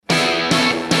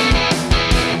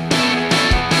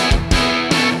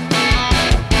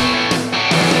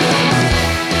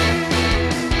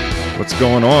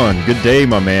going on? Good day,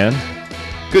 my man.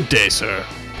 Good day, sir.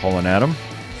 Paul and Adam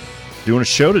doing a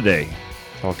show today,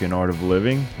 talking art of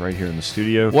living right here in the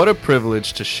studio. What a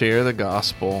privilege to share the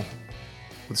gospel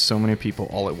with so many people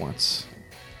all at once.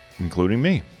 Including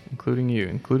me. Including you,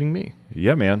 including me.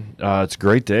 Yeah, man. It's a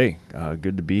great day.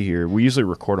 Good to be here. We usually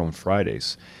record on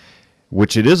Fridays,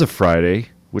 which it is a Friday,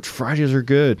 which Fridays are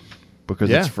good because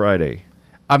it's Friday.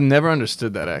 I've never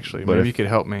understood that, actually. But maybe you could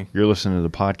help me. You're listening to the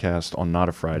podcast on not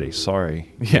a Friday.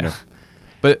 Sorry. Yeah. You know.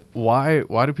 But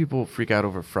why do people freak out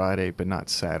over Friday but not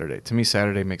Saturday? To me,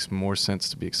 Saturday makes more sense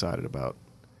to be excited about.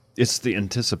 It's the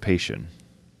anticipation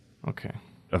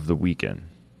of the weekend,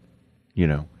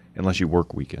 unless you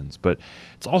work weekends. But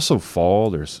it's also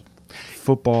fall. There's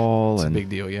football. It's and a big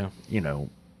deal, yeah.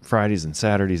 Fridays and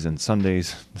Saturdays and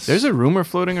Sundays. There's a rumor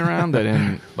floating around that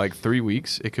in like 3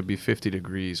 weeks, it could be 50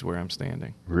 degrees where I'm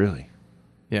standing. Really?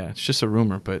 Yeah, it's just a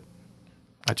rumor, but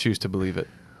I choose to believe it.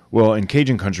 Well, in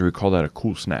Cajun country, we call that a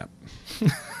cool snap.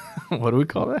 What do we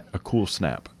call that? A cool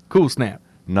snap. Cool snap.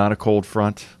 Not a cold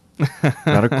front.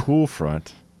 Not a cool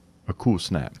front. A cool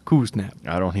snap. Cool snap.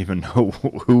 I don't even know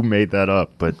who made that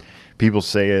up, but people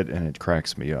say it, and it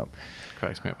cracks me up.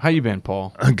 How you been,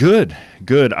 Paul? Good.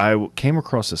 I came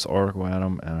across this article,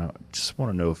 Adam, and I just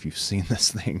want to know if you've seen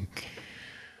this thing.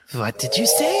 What did you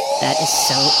say? That is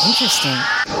so interesting.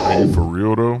 Are you for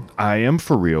real, though? I am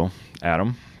for real,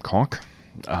 Adam. Conk.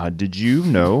 Did you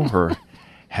know, or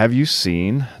have you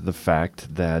seen the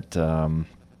fact that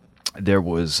there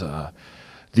was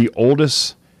the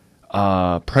oldest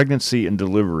pregnancy and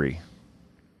delivery,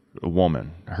 a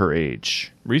woman, her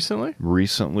age? Recently?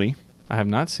 I have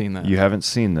not seen that. You haven't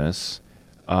seen this.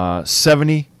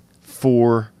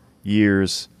 74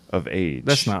 years of age.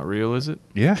 That's not real, is it?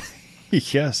 Yeah.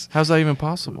 Yes. How's that even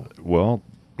possible? Well,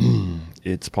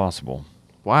 it's possible.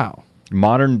 Wow.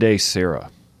 Modern day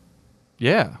Sarah.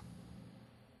 Yeah.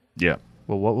 Yeah.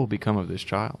 Well, what will become of this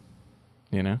child?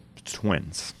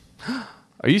 Twins.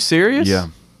 Are you serious? Yeah.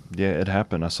 Yeah, it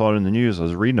happened. I saw it in the news. I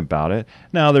was reading about it.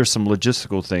 Now, there's some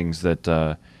logistical things that,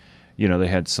 they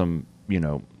had some,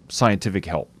 scientific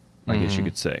help, I guess you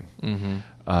could say, and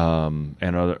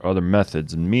other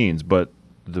methods and means. But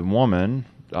the woman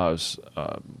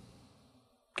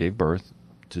gave birth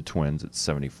to twins at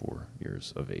 74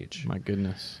 years of age. My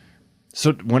goodness.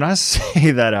 So when I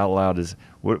say that out loud, is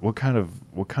what kind of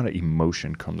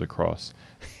emotion comes across?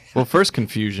 Well, first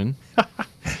confusion,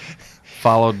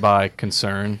 followed by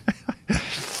concern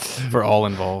for all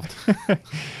involved.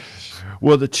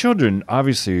 Well, the children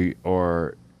obviously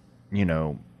are,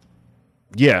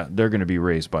 they're going to be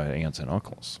raised by aunts and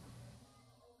uncles.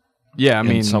 Yeah, I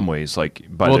mean, in some ways, like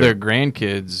their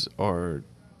grandkids are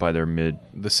by their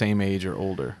the same age or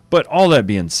older. But all that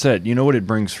being said, you know what it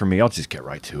brings for me? I'll just get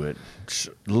right to it.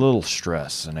 A little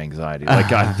stress and anxiety.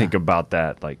 Like I think about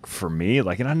that, like for me,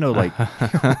 like, and I know, like,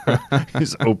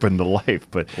 it's open to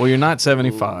life, but well, you're not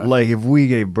 75. Like if we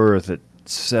gave birth at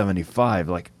 75,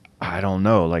 like I don't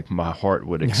know, like my heart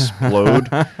would explode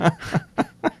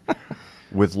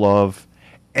with love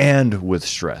and with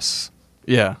stress.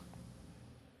 Yeah.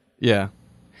 Yeah.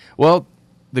 Well,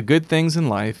 the good things in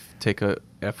life take a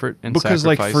effort and because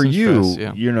sacrifice. Like for and you,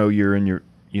 stress, you're in your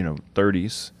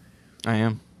 30s. I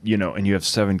am. And you have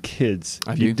 7 kids.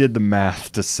 I If do. you did the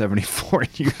math to 74,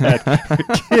 and you had a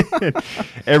kid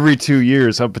every 2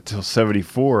 years up until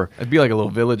 74. It'd be like a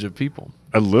little village of people.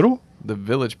 A little? The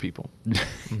village people.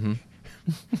 Mm-hmm.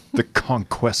 The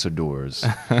conquistadors.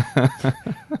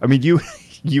 I mean, you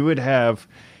would have,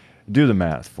 do the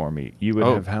math for me. You would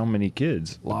have how many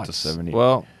kids? Lots. Up to 70.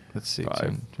 Well, let's see.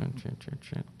 5.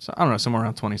 So, I don't know, somewhere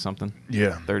around 20-something.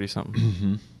 Yeah. 30-something.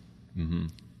 Mm-hmm. Mm-hmm.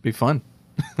 Be fun.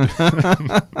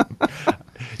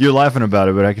 You're laughing about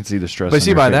it, but I can see the stress. But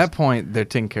see, by face. that point, they're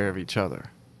taking care of each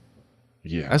other.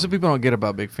 Yeah. That's what people don't get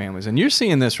about big families. And you're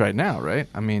seeing this right now, right?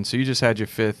 I mean, so you just had your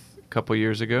 5th a couple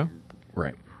years ago.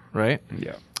 Right. Right?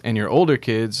 Yeah. And your older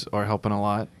kids are helping a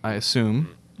lot, I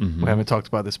assume. Mm-hmm. We haven't talked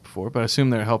about this before, but I assume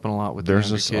they're helping a lot with the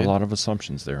younger kid. A lot of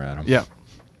assumptions there, Adam. Yeah.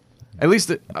 At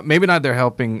least, maybe not they're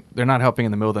not helping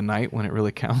in the middle of the night when it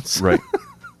really counts. Right.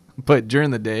 But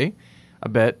during the day, I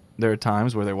bet there are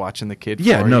times where they're watching the kid.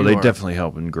 Yeah, for no, you they or- definitely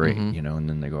help and great, Mhm. and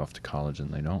then they go off to college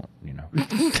and they don't,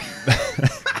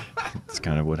 It's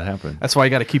kind of what happened. That's why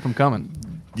you got to keep them coming.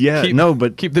 Yeah,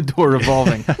 but Keep the door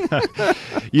revolving.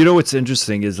 what's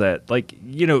interesting is that, like,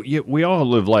 we all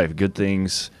live life, good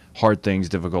things, hard things,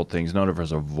 difficult things. None of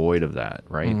us are void of that,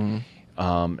 right? Mm-hmm.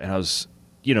 And I was,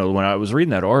 when I was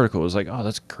reading that article, it was like, oh,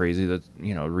 that's crazy that,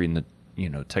 reading the,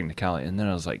 technicality. And then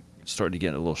I was like, started to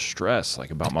get a little stress,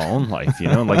 like, about my own life,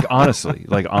 like, honestly,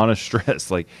 like, honest stress.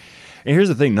 Like, And here's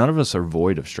the thing, none of us are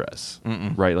void of stress,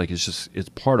 right? Like it's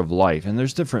part of life. And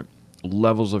there's different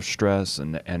levels of stress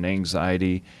and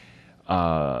anxiety.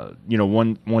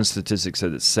 One statistic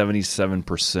said that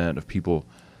 77% of people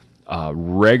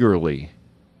regularly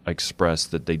express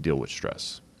that they deal with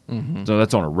stress. So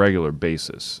that's on a regular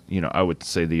basis. I would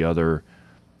say the other,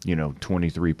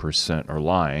 23% are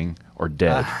lying or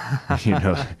dead.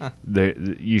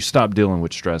 You stop dealing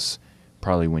with stress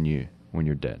probably when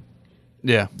you're dead.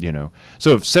 Yeah.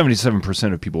 So if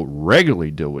 77% of people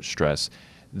regularly deal with stress,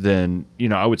 then,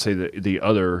 I would say that the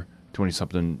other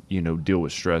 20-something, deal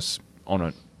with stress on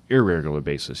an irregular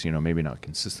basis, maybe not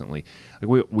consistently.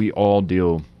 Like we all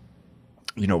deal,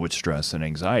 with stress and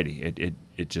anxiety.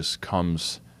 It just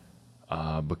comes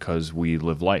because we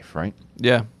live life, right?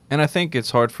 Yeah. And I think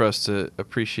it's hard for us to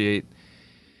appreciate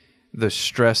the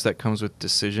stress that comes with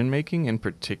decision making in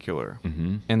particular.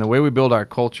 And the way we build our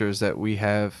culture is that we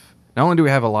have, not only do we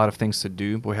have a lot of things to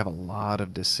do, but we have a lot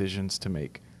of decisions to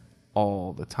make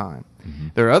all the time.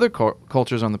 There are other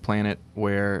cultures on the planet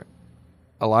where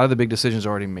a lot of the big decisions are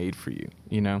already made for you,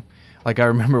 Like I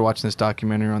remember watching this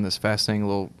documentary on this fascinating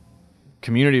little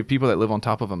community of people that live on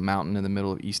top of a mountain in the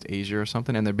middle of East Asia or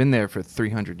something, and they've been there for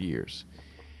 300 years.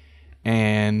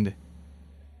 And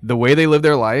the way they live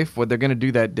their life, what they're going to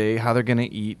do that day, how they're going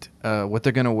to eat, what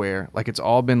they're going to wear, like it's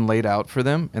all been laid out for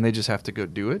them, and they just have to go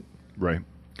do it. Right.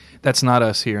 That's not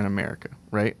us here in America,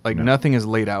 right? Like nothing is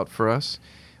laid out for us.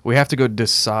 We have to go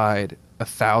decide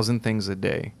 1,000 things a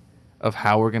day of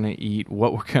how we're going to eat,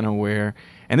 what we're going to wear.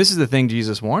 And this is the thing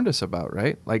Jesus warned us about,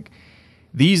 right? Like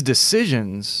these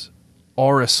decisions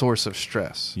are a source of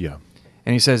stress. Yeah.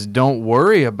 And he says, don't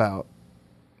worry about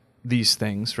these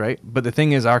things, right? But the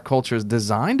thing is, our culture is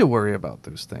designed to worry about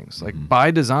those things. Like by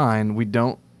design, we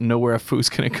don't know where our food's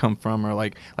going to come from, or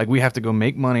like we have to go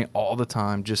make money all the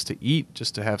time just to eat,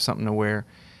 just to have something to wear.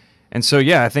 And so,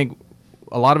 I think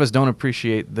a lot of us don't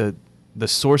appreciate the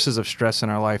sources of stress in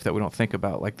our life that we don't think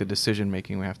about, like the decision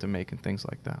making we have to make and things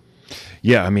like that.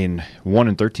 Yeah, 1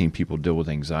 in 13 people deal with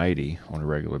anxiety on a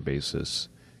regular basis.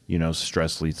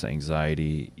 Stress leads to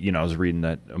anxiety. I was reading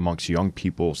that amongst young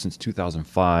people since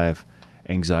 2005,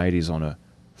 anxiety is on a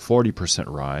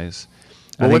 40% rise.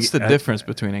 Well, what's the difference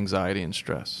between anxiety and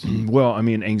stress? Well,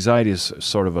 anxiety is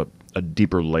sort of a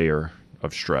deeper layer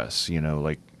of stress.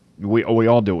 Like we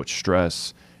all deal with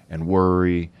stress and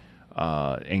worry.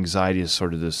 Anxiety is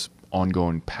sort of this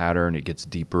ongoing pattern. It gets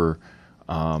deeper.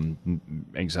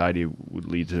 Anxiety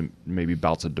would lead to maybe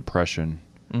bouts of depression.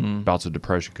 Bouts of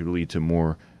depression could lead to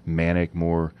more manic,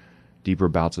 more deeper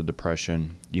bouts of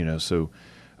depression. So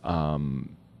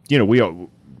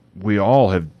we all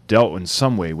have dealt in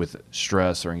some way with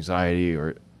stress or anxiety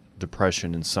or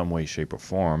depression in some way, shape, or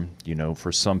form.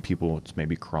 For some people it's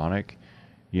maybe chronic.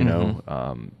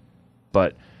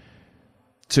 But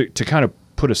to kind of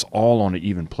put us all on an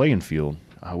even playing field,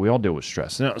 we all deal with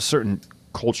stress. Now, certain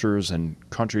cultures and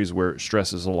countries where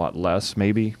stress is a lot less,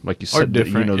 maybe, like you said,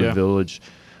 the village.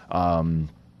 But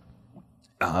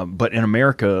in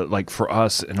America, like for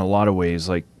us, in a lot of ways,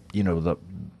 like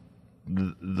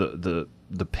the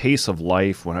pace of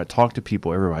life. When I talk to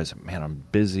people, everybody's like, "Man, I'm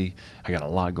busy. I got a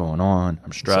lot going on.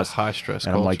 I'm stressed." It's a high stress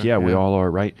and culture. I'm like, "Yeah, we all are,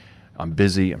 right? I'm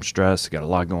busy. I'm stressed. I got a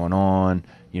lot going on.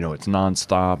 It's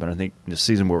nonstop." And I think the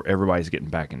season where everybody's getting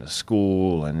back into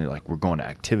school and like we're going to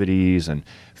activities and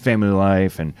family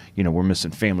life, and we're missing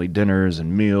family dinners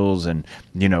and meals, and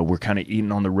we're kind of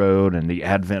eating on the road, and the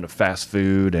advent of fast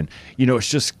food, and it's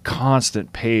just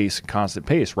constant pace,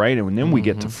 right? And then we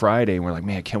get to Friday and we're like,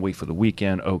 "Man, I can't wait for the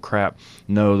weekend." Oh crap,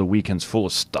 no, the weekend's full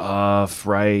of stuff,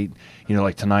 right?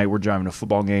 Like tonight we're driving to a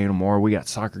football game, tomorrow we got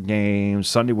soccer games,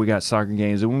 Sunday we got soccer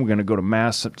games, and we're going to go to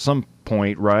mass at some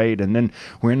point, right? And then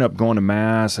we end up going to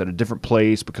mass at a different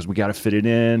place because we got to fit it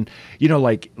in.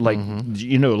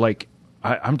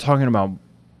 I'm talking about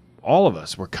all of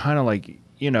us. We're kind of like,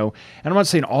 and I'm not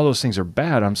saying all those things are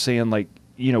bad. I'm saying like,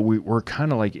 we're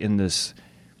kind of like in this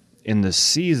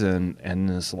season and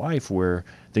this life where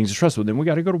things are stressful. Then we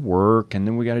got to go to work, and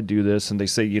then we got to do this. And they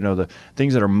say, the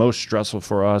things that are most stressful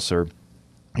for us are,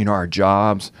 our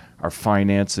jobs, our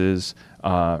finances,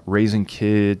 raising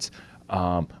kids,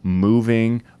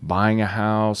 moving, buying a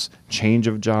house, change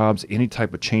of jobs, any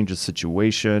type of change of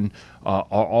situation,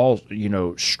 all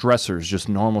stressors, just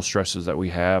normal stressors that we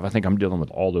have. I think I'm dealing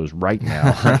with all those right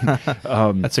now.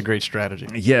 That's a great strategy.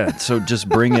 Yeah, so just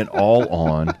bring it all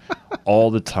on,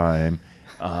 all the time,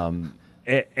 and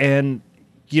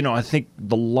I think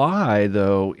the lie,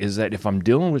 though, is that if I'm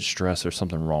dealing with stress, there's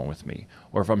something wrong with me.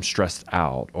 Or if I'm stressed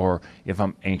out, or if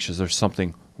I'm anxious, there's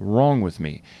something wrong with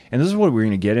me? And this is what we're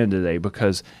going to get into today,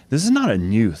 because this is not a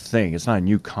new thing. It's not a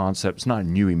new concept. It's not a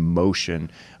new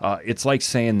emotion. It's like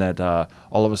saying that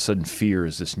all of a sudden fear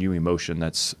is this new emotion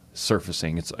that's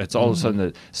surfacing. It's all of a sudden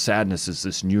that sadness is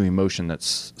this new emotion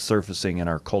that's surfacing in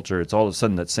our culture. It's all of a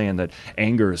sudden that saying that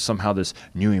anger is somehow this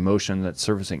new emotion that's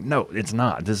surfacing. No, it's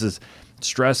not.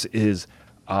 Stress is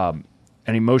an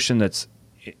emotion that's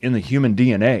in the human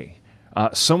DNA.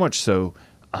 So much so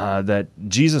that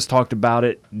Jesus talked about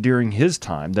it during his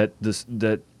time, that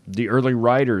the early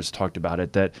writers talked about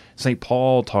it, that St.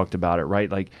 Paul talked about it, right?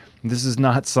 Like, this is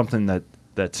not something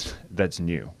that's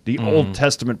new. The Old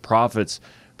Testament prophets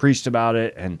preached about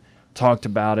it and talked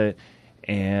about it,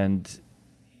 and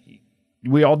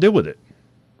we all deal with it,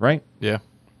 right? Yeah.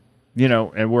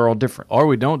 And we're all different. Or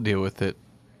we don't deal with it.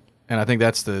 And I think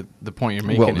that's the point you're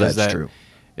making. Well, that's true.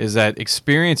 Is that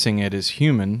experiencing it is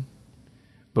human,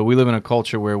 but we live in a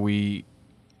culture where we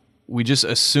just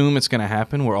assume it's going to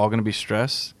happen. We're all going to be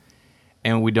stressed,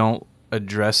 and we don't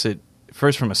address it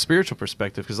first from a spiritual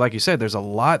perspective. Because like you said, there's a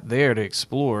lot there to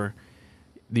explore.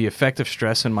 The effect of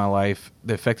stress in my life,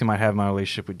 the effect it might have on my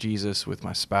relationship with Jesus, with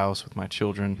my spouse, with my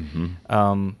children.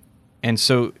 And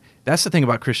so that's the thing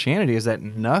about Christianity, is that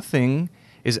nothing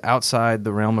is outside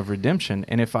the realm of redemption.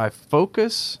 And if I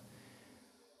focus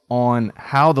on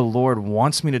how the Lord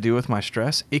wants me to deal with my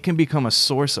stress, it can become a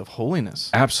source of holiness.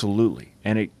 Absolutely.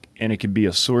 And it can be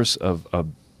a source of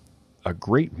a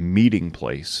great meeting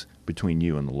place between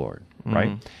you and the Lord,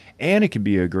 right? And it can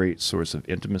be a great source of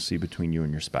intimacy between you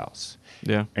and your spouse.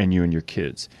 Yeah. And you and your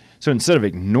kids. So instead of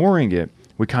ignoring it,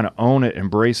 we kind of own it,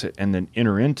 embrace it, and then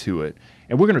enter into it.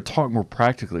 And we're going to talk more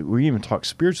practically. We even talk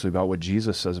spiritually about what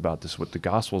Jesus says about this, what the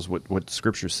Gospels, what the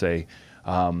Scriptures say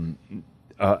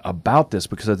about this,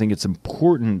 because I think it's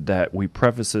important that we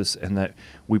preface this and that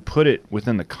we put it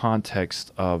within the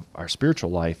context of our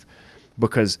spiritual life,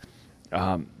 because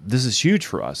this is huge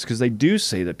for us, because they do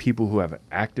say that people who have an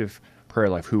active prayer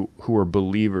life, who are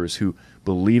believers, who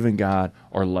believe in God,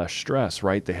 are less stressed,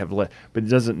 right? They have less, but it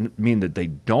doesn't mean that they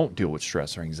don't deal with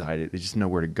stress or anxiety. They just know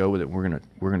where to go with it. We're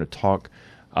gonna talk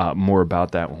more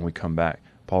about that when we come back.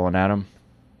 Paul and Adam,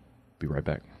 be right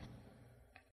back.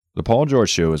 The Paul George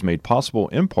Show is made possible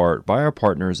in part by our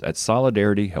partners at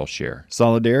Solidarity HealthShare.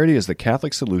 Solidarity is the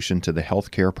Catholic solution to the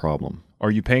healthcare problem.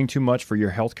 Are you paying too much for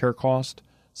your healthcare cost?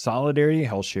 Solidarity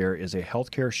HealthShare is a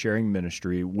healthcare sharing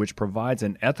ministry which provides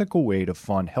an ethical way to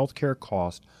fund healthcare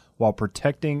costs while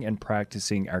protecting and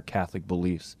practicing our Catholic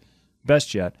beliefs.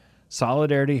 Best yet,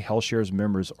 Solidarity HealthShare's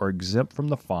members are exempt from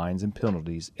the fines and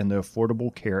penalties in the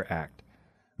Affordable Care Act.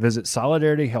 Visit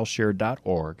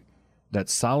solidarityhealthshare.org.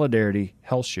 That's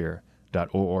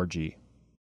solidarityhealthshare.org.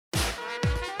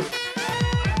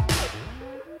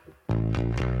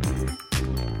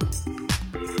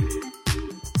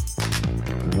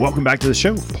 Welcome back to the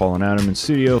show. Paul and Adam in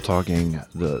studio talking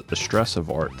the stress of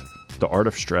art, the art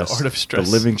of stress, the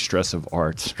living stress of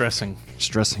art. Stressing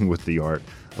with the art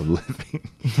of living.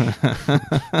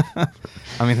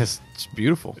 I mean, it's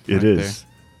beautiful. It is.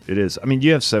 It is. I mean,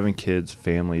 you have 7 kids,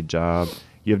 family, job.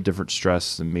 You have different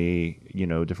stress than me,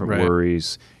 different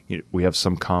worries. We have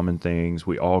some common things.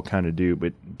 We all kind of do,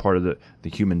 but part of the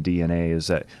human DNA is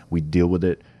that we deal with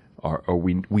it, or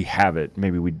we have it.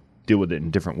 Maybe we deal with it in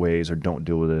different ways or don't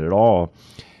deal with it at all.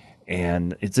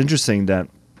 And it's interesting that,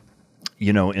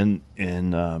 in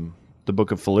the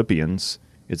book of Philippians,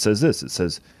 it says this. It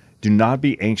says, do not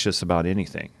be anxious about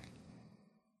anything.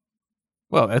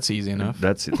 Well, that's easy enough.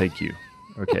 That's it. Thank you.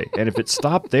 Okay. And if it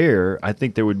stopped there, I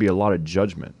think there would be a lot of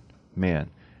judgment. Man,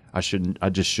 I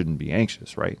just shouldn't be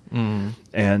anxious, right?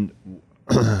 And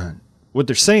what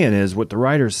they're saying is, what the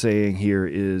writer's saying here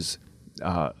is,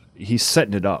 he's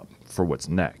setting it up for what's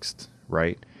next,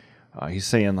 right? He's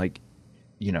saying like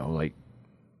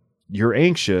you're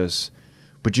anxious,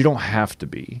 but you don't have to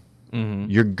be.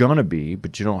 You're gonna be,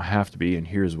 but you don't have to be. And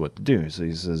here's what to do. So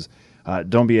he says,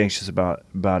 don't be anxious about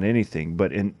anything,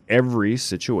 but in every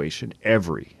situation,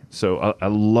 So I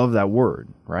love that word,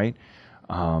 right?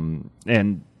 And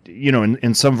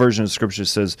in some versions of Scripture it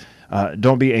says,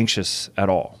 don't be anxious at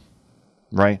all,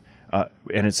 right?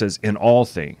 And it says in all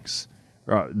things.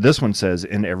 This one says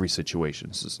in every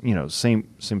situation. So, same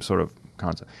sort of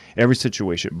concept. Every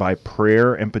situation, by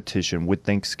prayer and petition with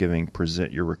thanksgiving,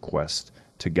 present your request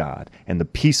to God, and the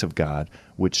peace of God,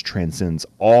 which transcends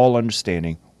all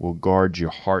understanding, will guard your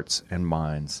hearts and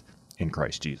minds in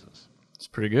Christ Jesus. It's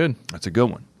pretty good. That's a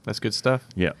good one. That's good stuff.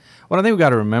 Yeah. Well, I think we got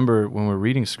to remember when we're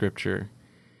reading Scripture,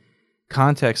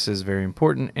 context is very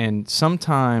important, and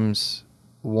sometimes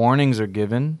warnings are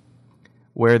given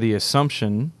where the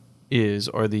assumption is,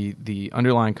 or the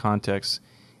underlying context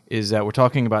is that we're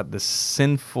talking about the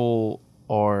sinful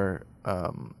or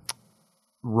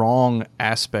wrong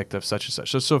aspect of such and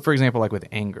such. So for example, like with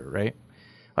anger, right?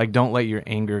 Like, don't let your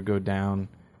anger go down.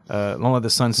 Don't let the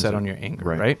sun set on your anger,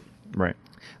 right? Right.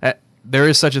 There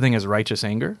is such a thing as righteous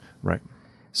anger. Right.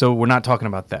 So we're not talking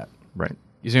about that. Right.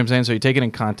 You see what I'm saying? So you take it in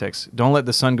context. Don't let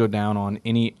the sun go down on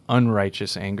any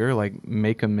unrighteous anger. Like,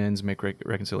 make amends, make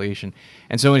reconciliation.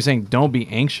 And so when he's saying don't be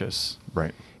anxious,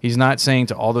 Right. he's not saying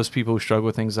to all those people who struggle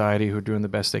with anxiety, who are doing the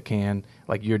best they can,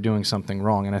 like, you're doing something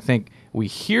wrong. And I think we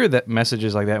hear that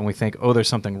messages like that and we think, oh, there's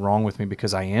something wrong with me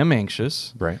because I am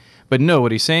anxious. Right. But no,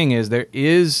 what he's saying is there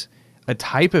is a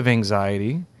type of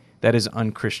anxiety that is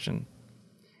unchristian.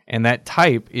 And that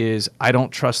type is, I don't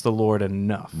trust the Lord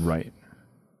enough. Right.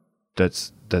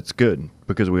 That's good,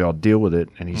 because we all deal with it,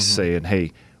 and he's saying,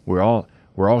 hey, we're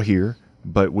all here,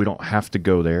 but we don't have to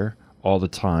go there all the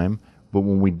time. But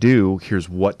when we do, here's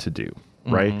what to do,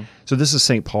 right? So this is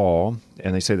St. Paul,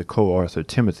 and they say the co-author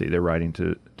Timothy. They're writing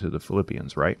to the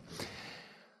Philippians, right?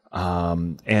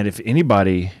 And if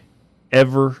anybody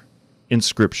ever in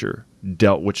Scripture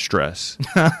dealt with stress,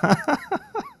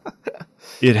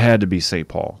 it had to be St.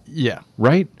 Paul, Yeah.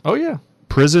 right? Oh, yeah.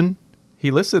 Prison,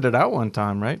 He listed it out one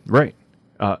time, right? right?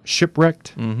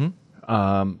 Shipwrecked,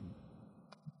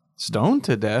 Stoned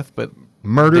to death, but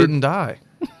murdered, didn't die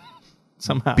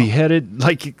somehow. beheaded,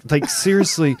 like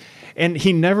seriously. And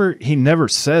he never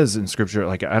says in Scripture,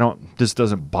 like, this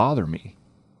doesn't bother me,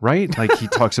 right? Like, he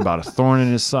talks about a thorn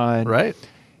in his side, Right.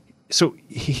 So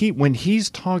when he's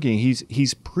talking,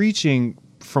 he's preaching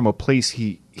from a place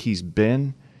he's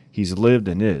been, he's lived,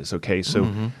 and is. Okay,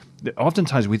 so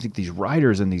oftentimes we think these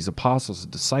writers and these apostles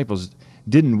and disciples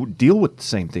didn't deal with the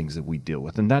same things that we deal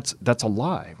with, and that's a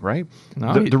lie, right?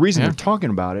 No, The reason yeah. they're talking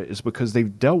about it is because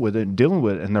they've dealt with it and dealing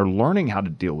with it, and they're learning how to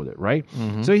deal with it, right?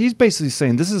 So he's basically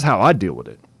saying, this is how I deal with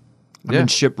it. I've been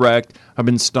shipwrecked, I've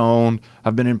been stoned,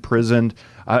 I've been imprisoned.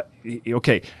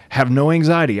 Have no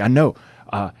anxiety, I know,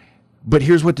 but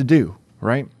here's what to do,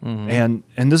 right? And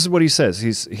this is what he says.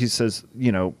 He says,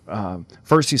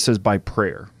 first he says by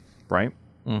prayer, right?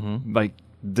 Like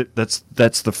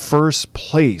that's the first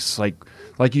place.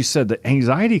 Like you said, the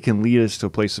anxiety can lead us to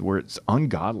places where it's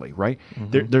ungodly, right?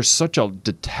 There's such a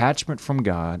detachment from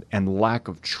God and lack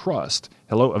of trust.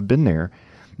 Hello, I've been there.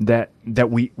 That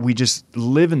we just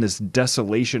live in this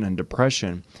desolation and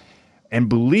depression, and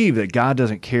believe that God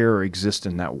doesn't care or exist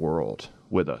in that world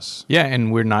with us. Yeah,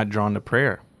 and we're not drawn to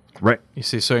prayer. Right. You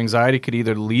see, so anxiety could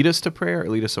either lead us to prayer or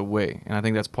lead us away. And I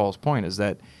think that's Paul's point, is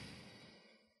that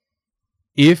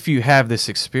if you have this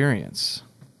experience,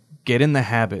 get in the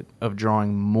habit of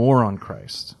drawing more on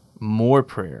Christ, more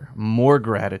prayer, more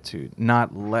gratitude,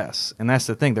 not less. And that's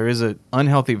the thing. There is an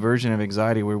unhealthy version of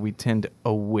anxiety where we tend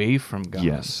away from God.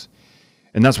 Yes.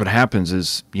 And that's what happens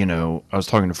is, I was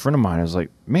talking to a friend of mine. I was like,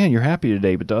 man, you're happy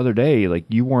today, but the other day, like,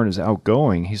 you weren't as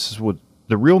outgoing. He says, well,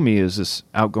 the real me is this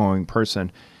outgoing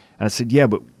person. And I said, yeah,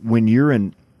 but when you're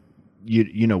in,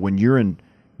 when you're in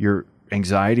your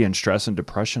anxiety and stress and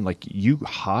depression, like, you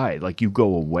hide, like, you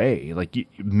go away, like,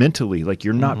 mentally, like,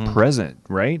 you're not present,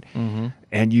 right?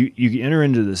 And you enter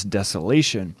into this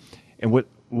desolation. And what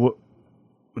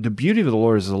the beauty of the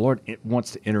Lord is, the Lord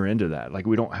wants to enter into that. Like,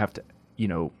 we don't have to,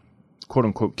 quote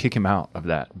unquote, kick him out of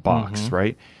that box,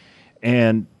 right?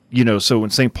 And, so when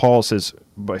St. Paul says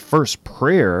by first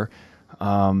prayer,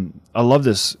 I love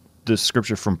this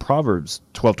scripture from Proverbs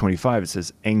 12:25. It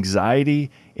says, anxiety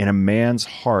in a man's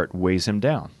heart weighs him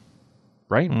down,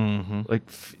 right? Like,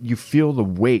 you feel the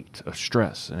weight of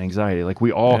stress and anxiety. Like,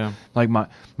 we all, like, my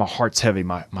heart's heavy,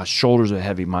 my shoulders are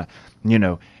heavy,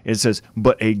 it says,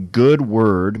 but a good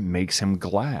word makes him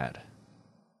glad.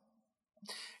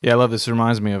 Yeah, I love this. It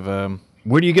reminds me of...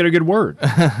 where do you get a good word?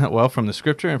 well, from the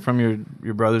Scripture and from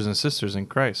your brothers and sisters in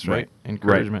Christ, right?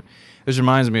 Encouragement. Right. This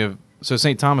reminds me of... So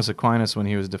St. Thomas Aquinas, when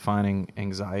he was defining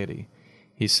anxiety,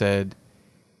 he said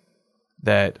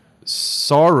that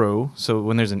sorrow, so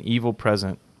when there's an evil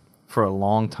present for a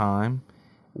long time,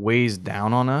 weighs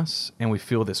down on us and we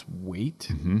feel this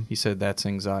weight. He said that's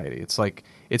anxiety. It's like,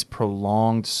 it's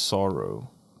prolonged sorrow.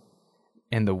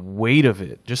 And the weight of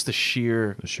it, just the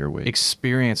sheer weight,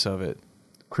 experience of it,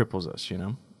 cripples us,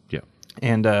 Yeah.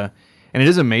 And it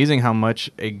is amazing how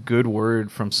much a good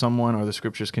word from someone or the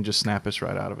Scriptures can just snap us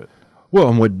right out of it. Well,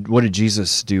 and what did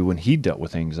Jesus do when he dealt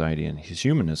with anxiety and his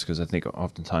humanness? Because I think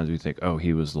oftentimes we think, oh,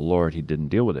 he was the Lord, he didn't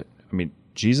deal with it. I mean,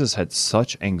 Jesus had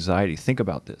such anxiety. Think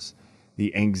about this.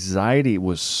 The anxiety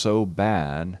was so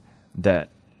bad that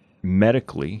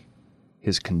medically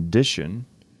his condition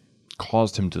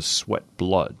caused him to sweat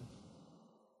blood.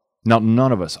 Now,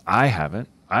 none of us, I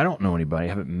don't know anybody, I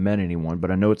haven't met anyone,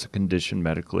 but I know it's a condition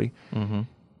medically.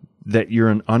 that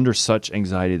you're under such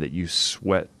anxiety that you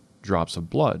sweat drops of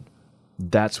blood.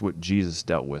 That's what Jesus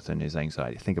dealt with in his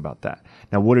anxiety. Think about that.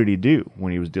 Now, what did he do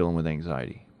when he was dealing with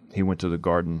anxiety? He went to the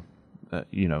garden, the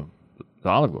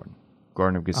Olive Garden,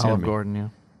 Garden of Gethsemane. Olive Garden, yeah.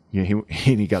 Yeah,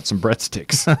 he got some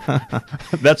breadsticks.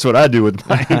 That's what I do with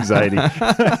my anxiety.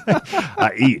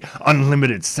 I eat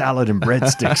unlimited salad and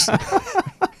breadsticks.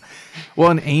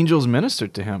 Well, and angels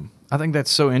ministered to him. I think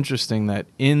that's so interesting that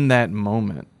in that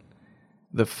moment,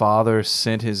 the Father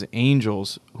sent his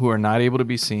angels who are not able to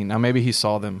be seen. Now, maybe he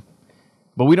saw them,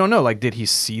 but we don't know. Like, did he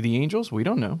see the angels? We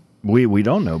don't know. We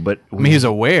don't know, but I mean, he's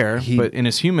aware, but in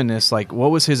his humanness, like,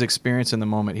 what was his experience in the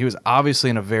moment? He was obviously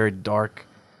in a very dark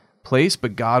place,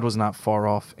 but God was not far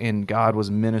off, and God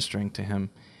was ministering to him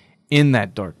in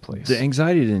that dark place. The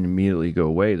anxiety didn't immediately go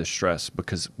away, the stress,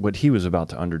 because what he was about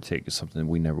to undertake is something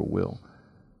we never will.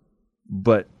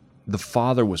 But the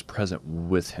Father was present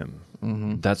with him.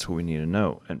 Mm-hmm. That's what we need to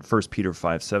know. And 1 Peter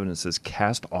 5:7, it says,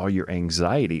 cast all your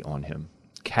anxiety on him.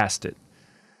 Cast it.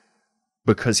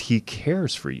 Because he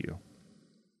cares for you.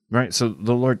 Right? So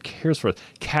the Lord cares for us.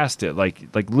 Cast it, like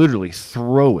literally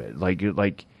throw it. Like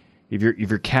if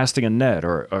you're casting a net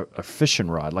or a fishing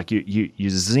rod, like you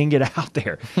zing it out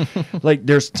there. Like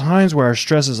there's times where our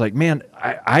stress is like, man,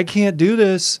 I can't do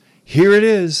this. Here it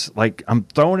is. Like I'm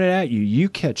throwing it at you. You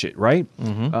catch it, right?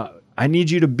 Mm-hmm. I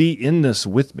need you to be in this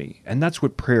with me. And that's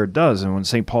what prayer does. And when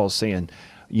St. Paul is saying,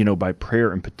 by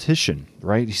prayer and petition,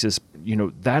 right? He says,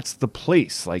 that's the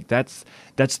place. Like that's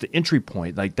the entry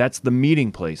point. Like that's the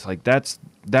meeting place. Like that's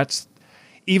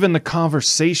even the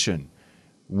conversation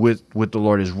with the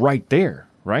Lord is right there,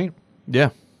 right? Yeah.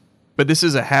 But this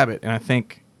is a habit, and I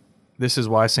think this is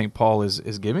why St. Paul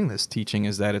is giving this teaching,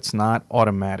 is that it's not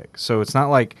automatic. So it's not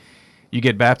like you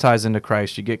get baptized into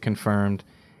Christ, you get confirmed,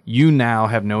 you now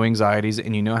have no anxieties,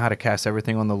 and you know how to cast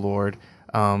everything on the Lord.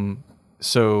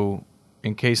 So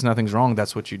in case nothing's wrong,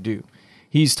 that's what you do.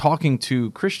 He's talking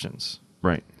to Christians.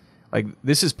 Right. Like,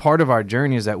 this is part of our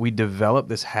journey, is that we develop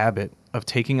this habit of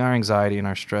taking our anxiety and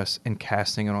our stress and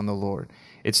casting it on the Lord.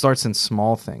 It starts in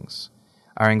small things.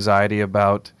 Our anxiety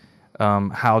about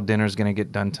how dinner's going to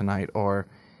get done tonight, or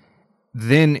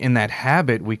then in that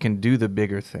habit, we can do the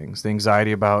bigger things. The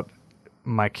anxiety about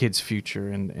my kid's future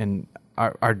and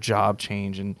our job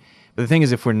change. But the thing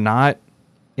is, if we're not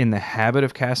in the habit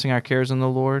of casting our cares on the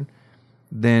Lord,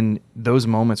 then those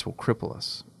moments will cripple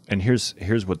us. And here's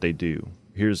what they do.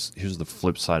 Here's the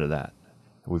flip side of that.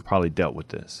 We've probably dealt with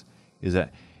this, is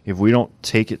that if we don't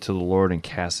take it to the Lord and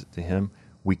cast it to him,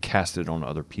 we cast it on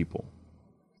other people.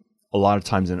 A lot of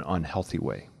times in an unhealthy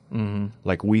way. Mm-hmm.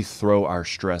 Like we throw our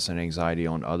stress and anxiety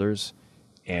on others,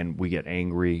 and we get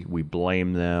angry, we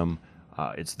blame them,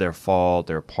 it's their fault,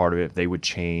 they're a part of it, if they would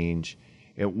change.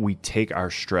 We take our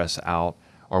stress out,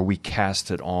 or we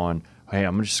cast it on, hey,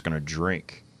 I'm just going to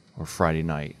drink on Friday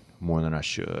night more than I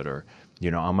should, or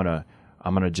I'm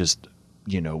gonna just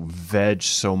veg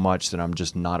so much that I'm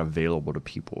just not available to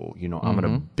people. I'm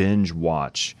gonna binge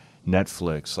watch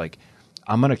Netflix. Like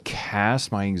I'm gonna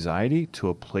cast my anxiety to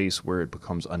a place where it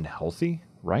becomes unhealthy,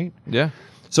 right? Yeah.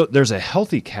 So there's a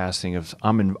healthy casting of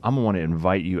I'm gonna want to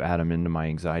invite you, Adam, into my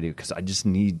anxiety because I just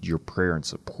need your prayer and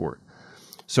support.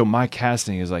 So my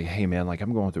casting is like, hey man, like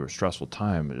I'm going through a stressful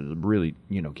time. Really,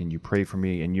 can you pray for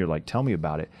me? And you're like, tell me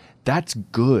about it. That's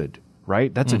good,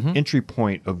 right? That's an entry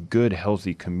point of good,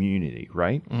 healthy community,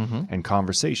 right? Mm-hmm. And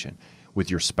conversation with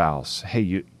your spouse. Hey,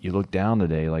 you look down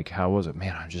today. Like, how was it?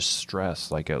 Man, I'm just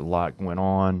stressed. Like a lot went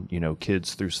on.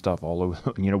 Kids threw stuff all over.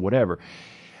 Whatever.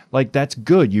 Like that's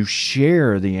good. You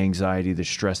share the anxiety, the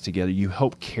stress together. You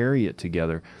help carry it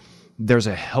together. There's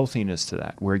a healthiness to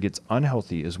that. Where it gets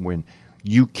unhealthy is when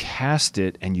you cast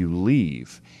it and you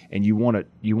leave, and you want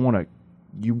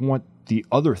the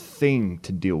other thing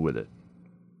to deal with it,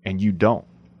 and you don't.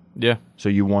 Yeah. So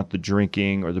you want the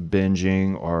drinking or the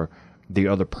binging or the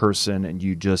other person, and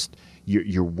you just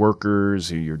your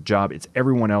workers or your job. It's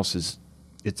everyone else's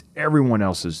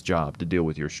job to deal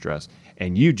with your stress,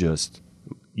 and you just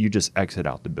exit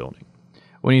out the building.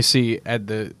 When you see I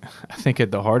think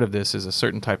at the heart of this is a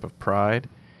certain type of pride,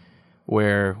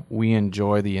 where we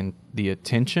enjoy the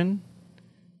attention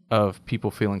of people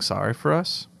feeling sorry for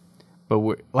us, but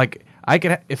we're like,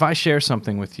 if I share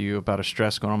something with you about a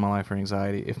stress going on in my life or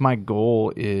anxiety, if my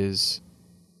goal is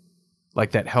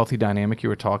like that healthy dynamic you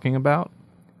were talking about,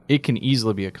 it can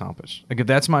easily be accomplished. Like if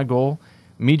that's my goal,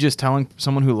 me just telling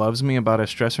someone who loves me about a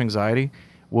stress or anxiety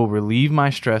will relieve my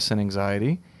stress and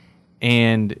anxiety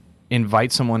and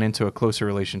invite someone into a closer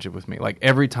relationship with me. Like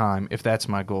every time, if that's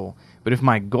my goal. But if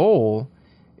my goal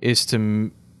is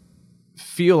to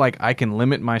feel like I can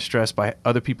limit my stress by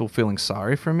other people feeling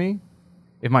sorry for me,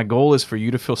 If my goal is for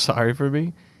you to feel sorry for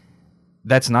me,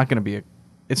 that's not going to be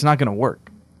it's not going to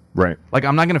work. Right. Like,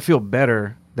 I'm not going to feel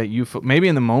better that you feel, maybe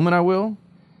in the moment I will,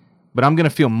 but I'm going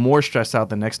to feel more stressed out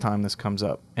the next time this comes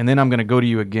up. And then I'm going to go to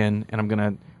you again, and I'm going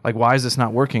to, like, why is this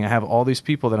not working? I have all these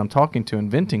people that I'm talking to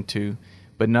and venting to,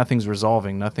 but nothing's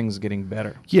resolving. Nothing's getting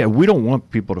better. Yeah, we don't want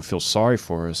people to feel sorry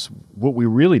for us. What we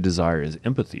really desire is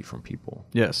empathy from people.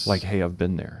 Yes. Like, hey, I've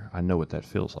been there. I know what that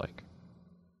feels like.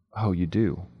 Oh, you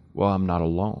do? Well, I'm not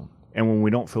alone. And when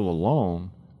we don't feel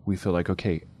alone, we feel like,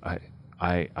 okay,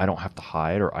 I don't have to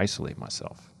hide or isolate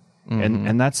myself. Mm-hmm.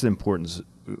 And that's the importance,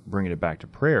 bringing it back to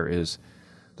prayer, is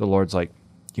the Lord's like,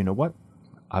 you know what?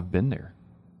 I've been there.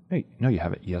 Hey, no, you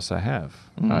haven't. Yes, I have.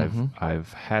 Mm-hmm.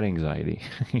 I've had anxiety.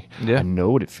 Yeah. I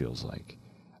know what it feels like.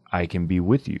 I can be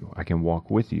with you. I can walk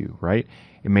with you, right?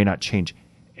 It may not change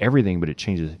everything, but it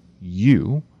changes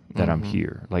you that I'm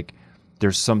here. Like,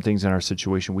 there's some things in our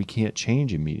situation we can't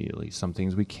change immediately. Some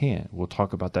things we can. We'll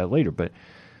talk about that later, but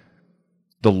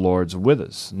the Lord's with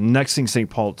us. Next thing St.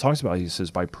 Paul talks about, he says,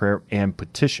 by prayer and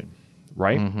petition,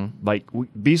 right? Mm-hmm. Like,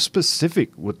 be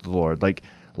specific with the Lord. Like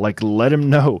let him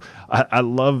know. I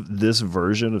love this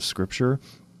version of Scripture.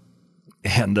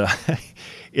 And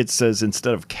it says,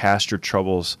 instead of cast your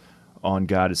troubles on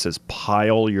God, it says,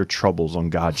 pile your troubles on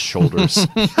God's shoulders.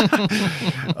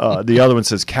 The other one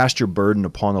says, cast your burden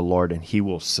upon the Lord, and he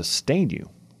will sustain you,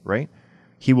 right?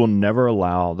 He will never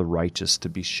allow the righteous to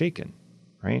be shaken,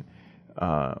 right?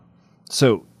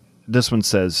 So this one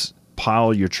says,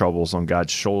 pile your troubles on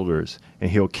God's shoulders,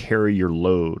 and he'll carry your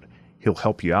load. He'll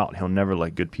help you out. He'll never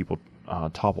let good people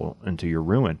topple into your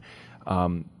ruin.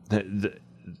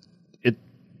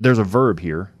 There's a verb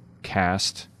here,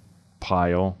 cast,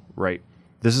 pile, right?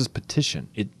 This is petition.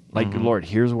 Lord,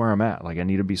 here's where I'm at. Like, I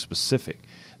need to be specific.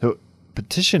 So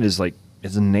petition is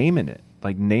naming it.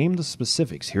 Like, name the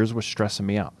specifics. Here's what's stressing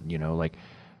me out. Like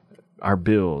our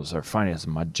bills, our finances,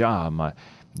 my job, my,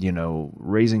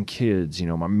 raising kids,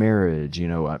 my marriage,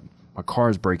 my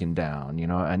car's breaking down,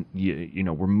 and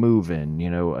we're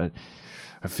moving,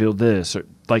 I feel this. Or,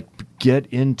 like, get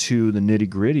into the nitty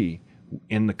gritty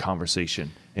in the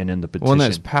conversation and in the petition. Well, and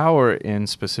there's power in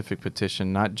specific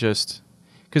petition, not just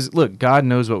because, look, God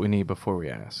knows what we need before we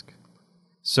ask.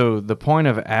 So the point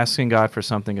of asking God for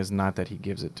something is not that he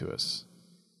gives it to us.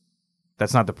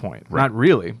 That's not the point. Right. Not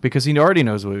really, because he already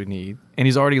knows what we need, and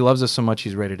he's already loves us so much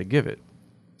he's ready to give it.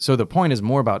 So the point is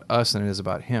more about us than it is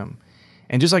about him.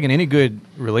 And just like in any good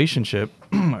relationship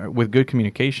with good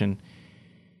communication,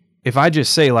 if I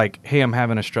just say, like, hey, I'm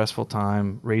having a stressful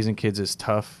time, raising kids is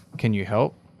tough, can you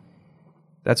help?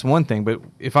 That's one thing. But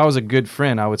if I was a good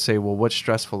friend, I would say, well, what's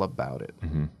stressful about it?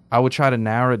 Mm-hmm. I would try to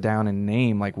narrow it down and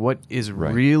name, like, what is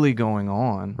really going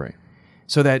on, right?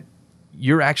 So that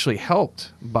you're actually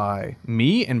helped by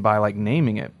me and by, like,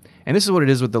 naming it. And this is what it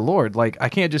is with the Lord. Like, I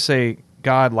can't just say,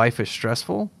 God, life is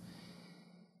stressful,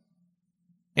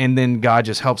 and then God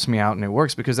just helps me out and it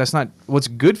works, because that's not what's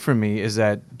good for me. Is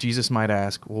that Jesus might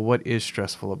ask, well, what is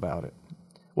stressful about it?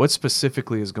 What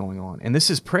specifically is going on? And this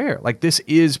is prayer. Like, this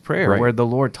is prayer, where the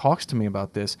Lord talks to me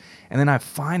about this. And then I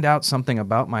find out something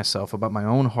about myself, about my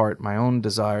own heart, my own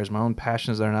desires, my own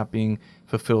passions that are not being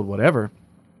fulfilled, whatever.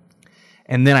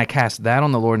 And then I cast that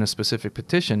on the Lord in a specific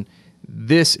petition.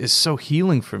 This is so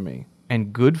healing for me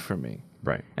and good for me.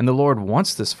 Right. And the Lord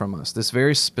wants this from us, this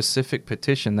very specific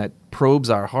petition that probes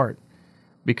our heart,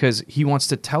 because he wants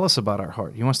to tell us about our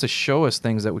heart. He wants to show us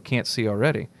things that we can't see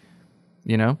already,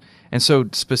 And so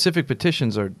specific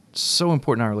petitions are so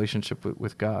important in our relationship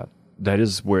with God. That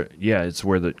is where, it's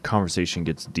where the conversation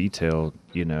gets detailed,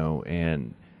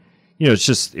 and, it's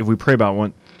just, if we pray about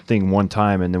one thing one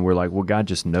time and then we're like, well, God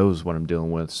just knows what I'm dealing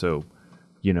with, so,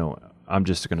 I'm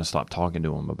just going to stop talking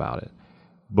to him about it.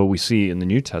 But we see in the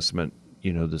New Testament,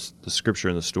 the scripture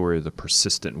and the story of the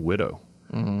persistent widow,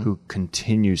 mm-hmm. who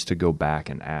continues to go back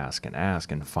and ask,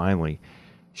 and finally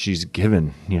she's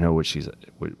given,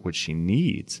 what she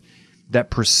needs.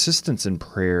 That persistence in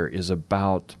prayer is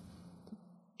about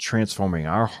transforming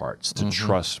our hearts to mm-hmm.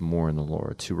 trust more in the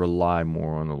Lord, to rely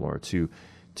more on the Lord, to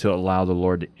allow the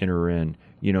Lord to enter in,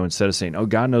 instead of saying, oh,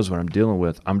 God knows what I'm dealing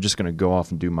with, I'm just going to go off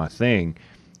and do my thing.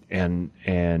 And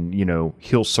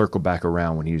he'll circle back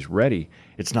around when he's ready.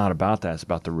 It's not about that. It's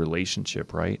about the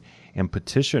relationship, right? And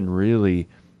petition really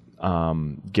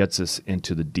gets us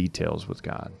into the details with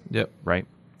God. Yep. Right?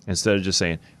 Instead of just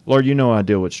saying, Lord, I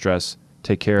deal with stress.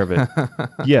 Take care of it.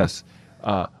 Yes.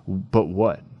 But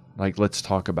what? Like, let's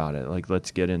talk about it. Like,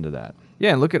 let's get into that.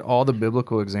 Yeah, and look at all the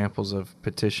biblical examples of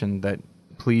petition that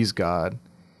please God.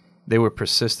 They were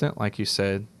persistent, like you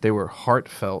said. They were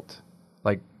heartfelt,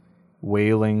 like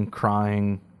wailing,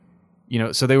 crying,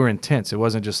 so they were intense. It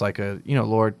wasn't just like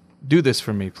Lord, do this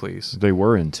for me, please. They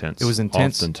were intense. It was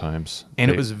intense. Oftentimes.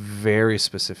 And it was very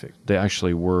specific. They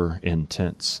actually were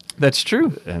intense. That's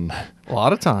true. And a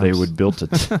lot of times. they would build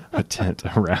a tent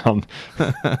around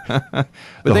But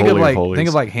the think Holy of of Holies. think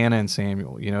of like Hannah and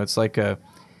Samuel. It's like the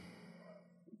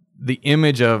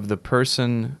image of the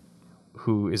person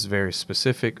who is very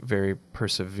specific, very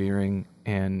persevering,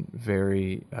 and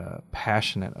very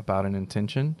passionate about an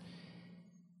intention.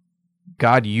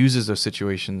 God uses those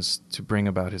situations to bring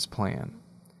about his plan.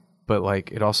 But like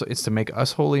it's to make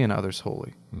us holy and others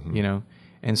holy,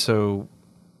 And so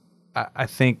I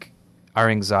think our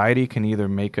anxiety can either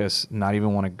make us not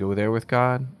even want to go there with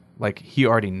God. Like he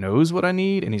already knows what I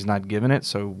need and he's not giving it,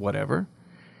 so whatever.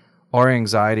 Our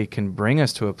anxiety can bring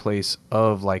us to a place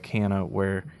of like Hannah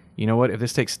where, you know what, if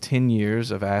this takes 10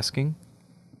 years of asking,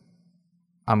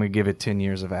 I'm going to give it 10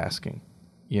 years of asking,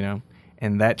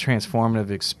 And that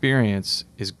transformative experience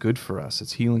is good for us.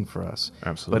 It's healing for us.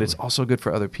 Absolutely. But it's also good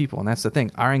for other people. And that's the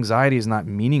thing. Our anxiety is not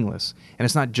meaningless. And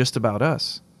it's not just about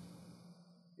us.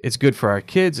 It's good for our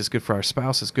kids. It's good for our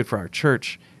spouse. It's good for our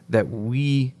church that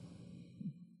we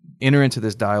enter into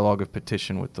this dialogue of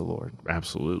petition with the Lord.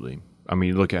 Absolutely. I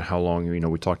mean, look at how long,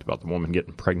 we talked about the woman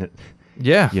getting pregnant.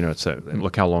 Yeah.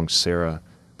 Look how long Sarah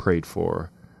prayed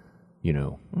for,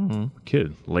 a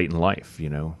kid late in life.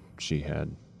 She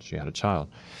had a child.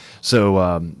 So,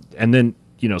 and then,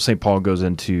 St. Paul goes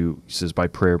into, he says, by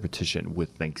prayer, petition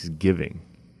with thanksgiving,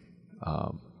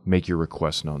 make your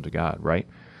requests known to God, right?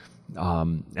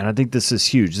 And I think this is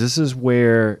huge. This is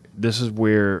where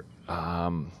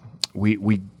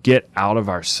we get out of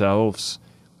ourselves.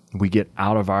 We get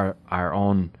out of our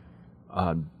own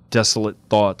desolate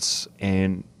thoughts,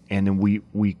 and then we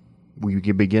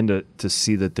begin to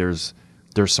see that there's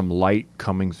some light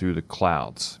coming through the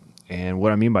clouds. And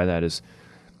what I mean by that is,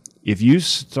 if you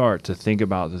start to think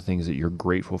about the things that you're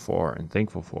grateful for and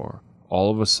thankful for,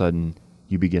 all of a sudden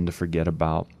you begin to forget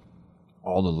about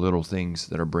all the little things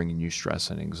that are bringing you stress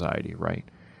and anxiety, right?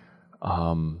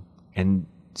 And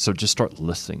so just start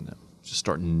listing them. Just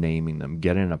start naming them.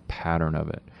 Get in a pattern of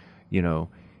it,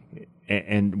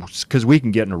 and because we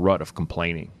can get in a rut of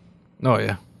complaining. Oh,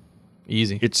 yeah.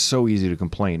 Easy. It's so easy to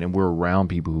complain, and we're around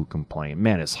people who complain.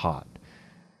 Man, it's hot.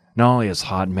 Not only is it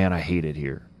hot, man, I hate it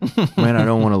here. Man, I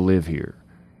don't want to live here.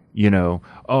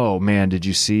 Oh, man, did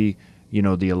you see,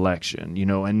 the election,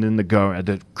 and then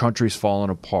the country's falling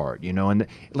apart, and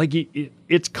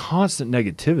it's constant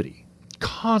negativity.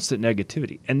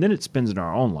 And then it spins in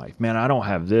our own life. Man, I don't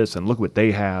have this, and look what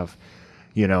they have,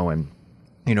 and,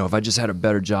 if I just had a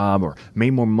better job or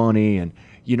made more money, and,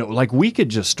 we could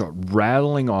just start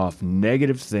rattling off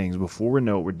negative things before we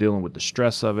know it. We're dealing with the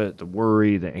stress of it, the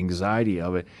worry, the anxiety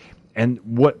of it. And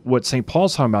what St.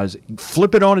 Paul's talking about is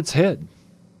flip it on its head.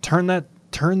 Turn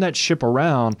that ship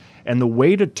around. And the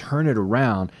way to turn it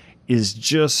around is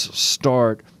just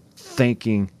start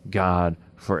thanking God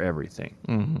for everything.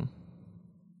 Mm-hmm.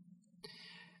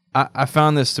 I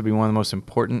found this to be one of the most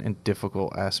important and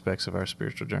difficult aspects of our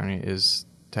spiritual journey is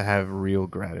to have real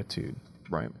gratitude.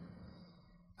 Right.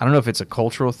 I don't know if it's a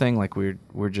cultural thing, like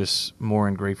we're just more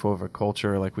ungrateful of our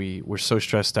culture, like we're so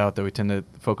stressed out that we tend to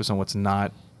focus on what's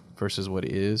not versus what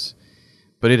is.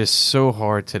 But it is so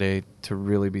hard today to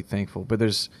really be thankful. But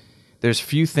there's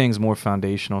few things more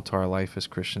foundational to our life as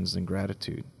Christians than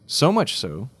gratitude. So much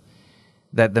so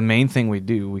that the main thing we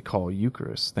do, we call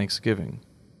Eucharist, Thanksgiving.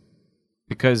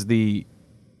 Because the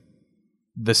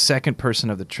second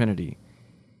person of the Trinity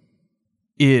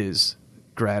is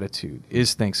gratitude,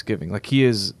 is thanksgiving. Like he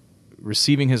is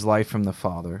receiving his life from the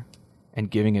Father and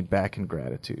giving it back in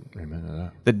gratitude. Amen to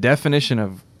that. The definition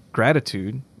of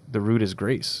gratitude, the root is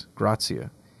grace,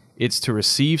 gratia. It's to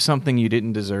receive something you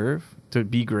didn't deserve, to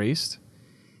be graced,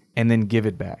 and then give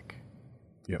it back.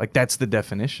 Yep. Like that's the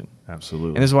definition.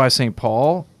 Absolutely. And this is why St.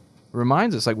 Paul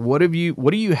reminds us, like, what do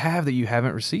you have that you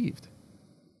haven't received?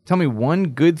 Tell me one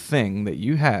good thing that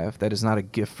you have that is not a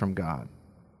gift from God.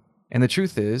 And the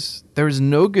truth is, there is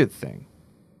no good thing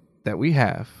that we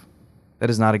have that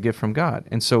is not a gift from God.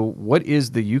 And so what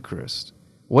is the Eucharist?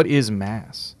 What is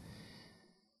Mass?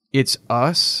 It's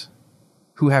us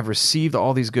who have received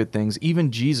all these good things,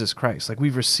 even Jesus Christ. Like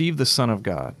we've received the Son of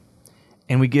God,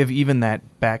 and we give even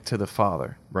that back to the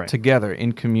Father, right, together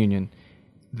in communion.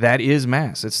 That is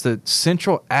Mass. It's the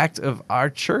central act of our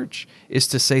church is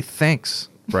to say thanks.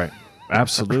 Right.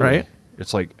 Absolutely. Right?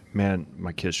 It's like, man,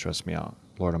 my kids stress me out.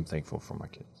 Lord, I'm thankful for my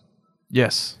kids.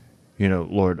 Yes.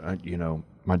 Lord,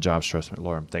 my job stressed me.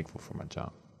 Lord, I'm thankful for my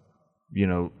job.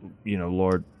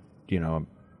 Lord,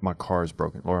 my car is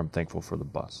broken. Lord, I'm thankful for the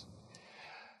bus.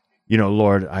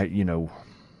 Lord,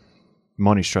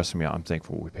 Money's stressing me out. I'm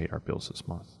thankful we paid our bills this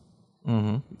month.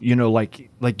 Mm-hmm. You know,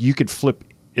 like you could flip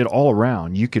it all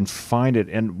around. You can find it.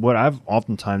 And what I've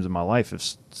oftentimes in my life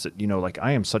is, you know, like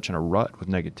I am such in a rut with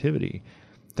negativity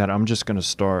that I'm just going to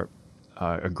start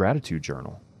a gratitude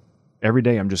journal. Every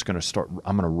day I'm just going to start,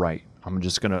 I'm going to write. I'm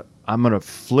going to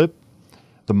flip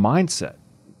the mindset.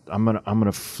 I'm going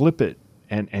to flip it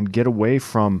and get away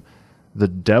from the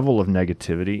devil of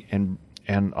negativity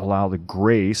and allow the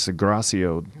grace, the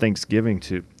gracio, thanksgiving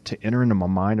to enter into my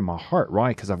mind and my heart. Why?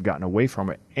 Because I've gotten away from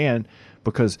it. And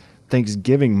because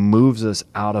Thanksgiving moves us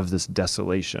out of this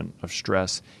desolation of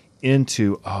stress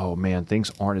into, oh man,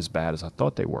 things aren't as bad as I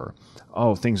thought they were.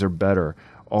 Oh, things are better.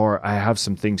 Or I have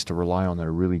some things to rely on that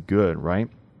are really good, right?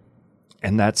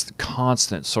 And that's the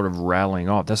constant sort of rattling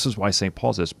off. This is why St.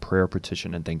 Paul says prayer,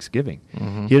 petition, and thanksgiving.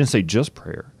 Mm-hmm. He didn't say just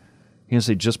prayer. He didn't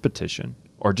say just petition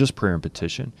or just prayer and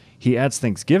petition. He adds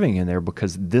thanksgiving in there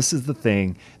because this is the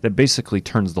thing that basically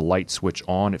turns the light switch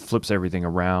on. It flips everything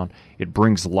around. It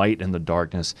brings light in the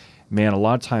darkness. Man, a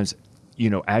lot of times, you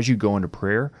know, as you go into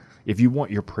prayer, if you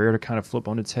want your prayer to kind of flip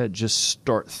on its head, just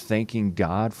start thanking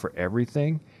God for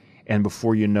everything. And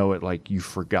before you know it, like you've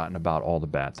forgotten about all the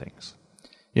bad things.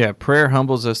 Yeah, prayer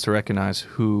humbles us to recognize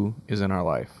who is in our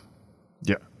life.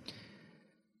 Yeah.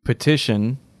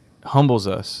 Petition humbles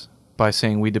us by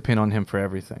saying we depend on him for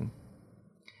everything.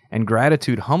 And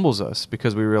gratitude humbles us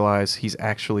because we realize he's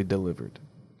actually delivered.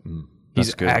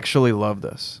 He's good. actually loved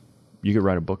us. You could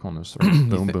write a book on this.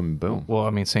 Boom, boom, boom. Well, I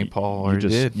mean, St. Paul already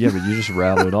did. Yeah, but you just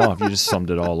rattled it off. You just summed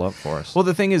it all up for us. Well,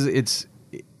 the thing is,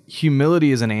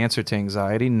 humility is an answer to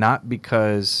anxiety, not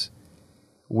because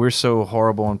we're so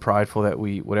horrible and prideful that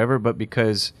we whatever, but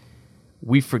because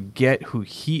we forget who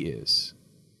he is.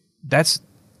 That's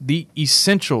the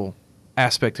essential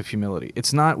aspect of humility.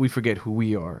 It's not we forget who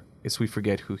we are. It's we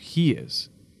forget who he is.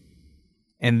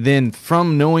 And then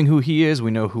from knowing who he is, we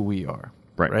know who we are.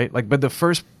 Right? Like, but the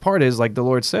first part is, like the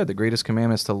Lord said, the greatest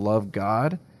commandment is to love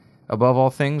God above all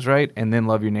things, right? And then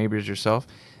love your neighbors yourself.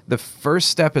 The first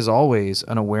step is always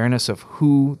an awareness of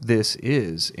who this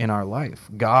is in our life.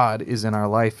 God is in our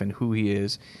life and who he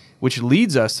is, which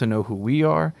leads us to know who we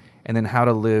are and then how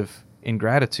to live in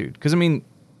gratitude. Because, I mean,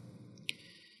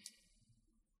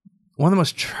 one of the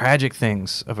most tragic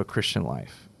things of a Christian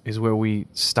life is where we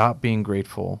stop being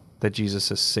grateful that Jesus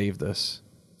has saved us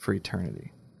for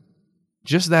eternity.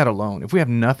 Just that alone, if we have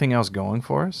nothing else going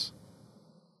for us,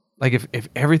 like if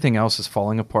everything else is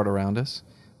falling apart around us,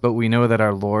 but we know that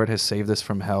our Lord has saved us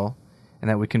from hell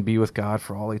and that we can be with God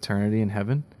for all eternity in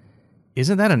heaven,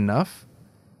 isn't that enough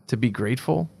to be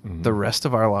grateful the rest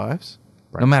of our lives,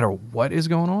 no matter what is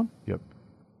going on? Yep.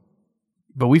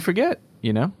 But we forget,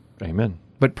 you know? Amen.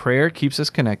 But prayer keeps us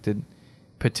connected.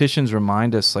 Petitions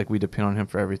remind us like we depend on him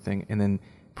for everything. And then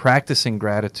practicing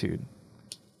gratitude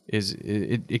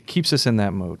it keeps us in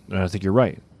that mode. And I think you're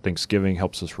right. Thanksgiving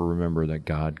helps us remember that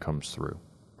God comes through.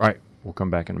 All right, we'll come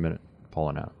back in a minute. Paul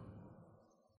and out.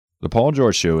 The Paul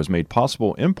George Show is made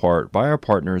possible in part by our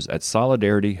partners at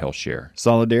Solidarity HealthShare.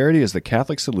 Solidarity is the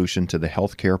Catholic solution to the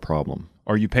healthcare problem.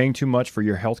 Are you paying too much for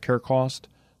your healthcare cost?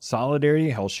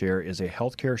 Solidarity HealthShare is a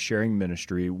healthcare sharing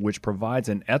ministry which provides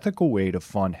an ethical way to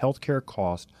fund healthcare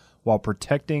costs while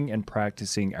protecting and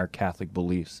practicing our Catholic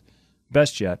beliefs.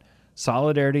 Best yet,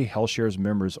 Solidarity HealthShare's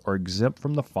members are exempt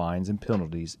from the fines and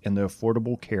penalties in the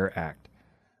Affordable Care Act.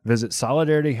 Visit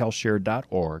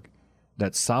solidarityhealthshare.org.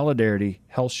 That's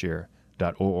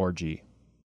solidarityhealthshare.org.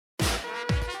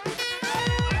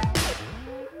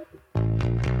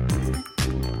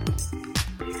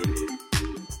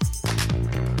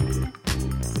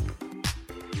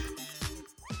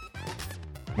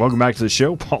 Welcome back to the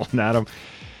show, Paul and Adam.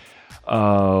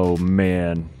 Oh,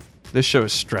 man. This show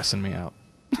is stressing me out.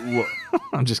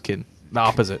 I'm just kidding. The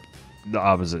opposite. The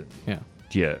opposite. Yeah.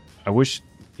 Yeah. I wish,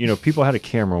 people had a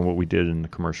camera on what we did in the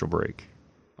commercial break.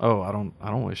 Oh, I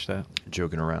don't wish that.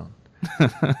 Joking around.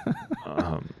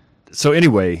 So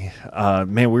anyway,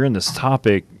 man, we're in this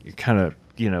topic. Kind of,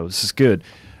 this is good.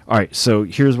 All right. So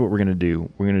here's what we're going to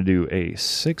do. We're going to do a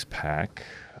 6-pack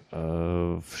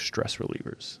of stress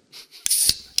relievers.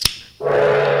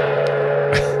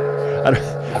 I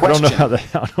don't know how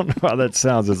that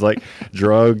sounds. It's like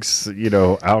drugs,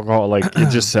 alcohol. Like it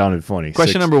just sounded funny.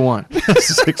 Question number 1.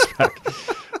 6-pack.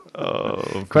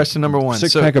 Question number 1.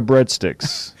 6-pack of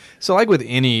breadsticks. So like with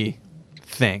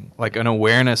anything, like an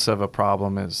awareness of a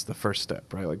problem is the first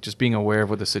step, right? Like just being aware of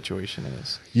what the situation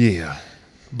is. Yeah.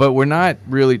 But we're not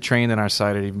really trained in our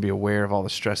society to even be aware of all the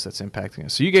stress that's impacting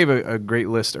us. So you gave a great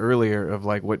list earlier of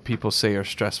like what people say are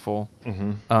stressful.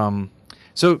 Mm-hmm.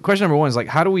 So question number 1 is like,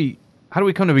 how do we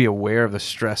come to be aware of the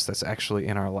stress that's actually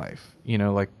in our life?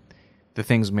 Like the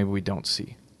things maybe we don't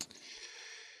see?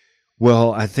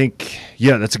 Well, I think,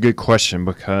 yeah, that's a good question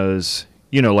because,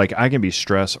 like I can be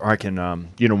stressed or I can,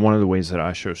 one of the ways that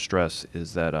I show stress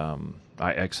is that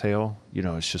I exhale.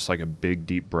 It's just like a big,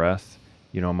 deep breath.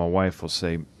 My wife will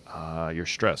say, you're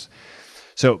stressed.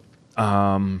 So,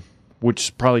 which is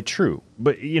probably true.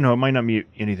 But, it might not be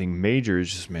anything major.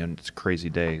 It's just, man, it's a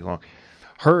crazy day long.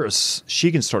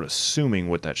 She can start assuming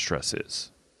what that stress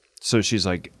is. So she's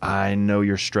like, I know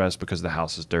you're stressed because the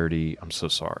house is dirty. I'm so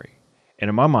sorry. And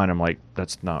in my mind, I'm like,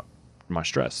 that's not my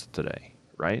stress today,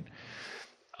 right?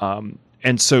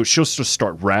 And so she'll just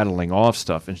start rattling off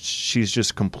stuff, and she's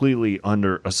just completely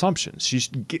under assumptions.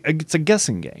 It's a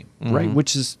guessing game, right?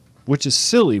 Which is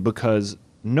silly because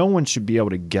no one should be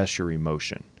able to guess your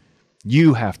emotion.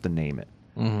 You have to name it,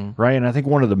 right? And I think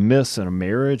one of the myths in a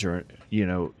marriage,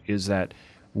 is that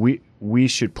we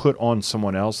should put on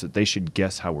someone else that they should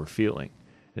guess how we're feeling.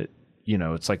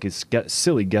 It's like it's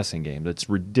silly guessing game. That's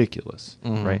ridiculous,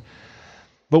 right?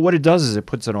 But what it does is it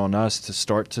puts it on us to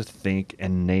start to think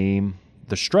and name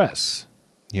the stress,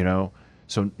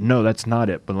 So, no, that's not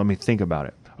it, but let me think about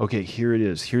it. Okay, here it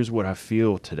is. Here's what I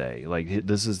feel today. Like,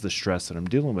 this is the stress that I'm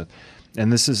dealing with.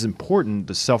 And this is important,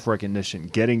 the self-recognition,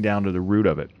 getting down to the root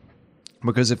of it.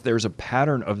 Because if there's a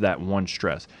pattern of that one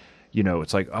stress,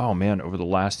 it's like, oh, man, over the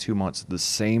last 2 months, the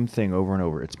same thing over and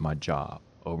over. It's my job.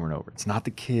 Over and over. It's not the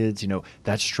kids,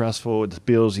 that's stressful. The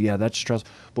bills, yeah, that's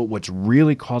stressful. But what's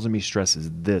really causing me stress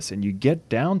is this. And you get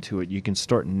down to it, you can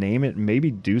start name it and maybe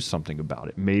do something about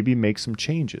it. Maybe make some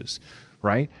changes,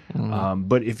 right?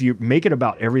 But if you make it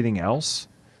about everything else,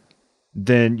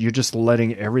 then you're just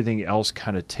letting everything else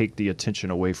kind of take the attention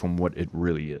away from what it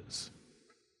really is.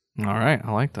 All right,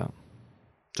 I like that.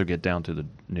 So get down to the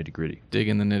nitty gritty. Dig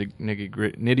in the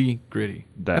nitty gritty.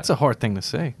 That's a hard thing to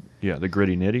say. Yeah, the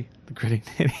gritty nitty. The gritty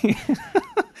nitty.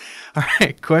 All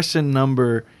right, question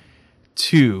number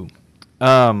 2.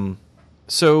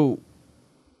 So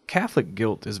Catholic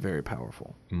guilt is very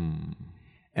powerful. And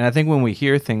I think when we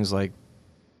hear things like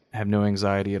have no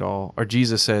anxiety at all, or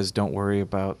Jesus says don't worry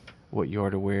about what you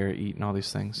are to wear, eat, and all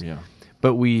these things. Yeah.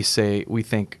 But we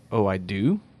think, oh, I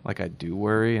do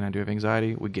worry and I do have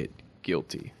anxiety. We get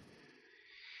guilty.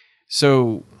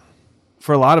 So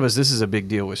for a lot of us, this is a big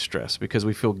deal with stress because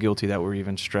we feel guilty that we're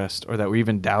even stressed or that we're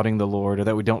even doubting the Lord or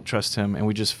that we don't trust him, and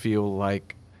we just feel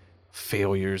like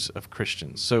failures of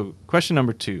Christians. So question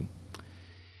number 2,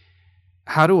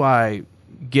 how do I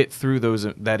get through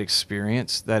that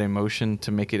experience, that emotion,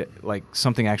 to make it like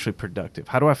something actually productive?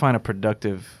 How do I find a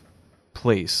productive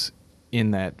place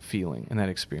in that feeling, in that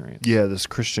experience? Yeah, this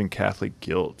Christian Catholic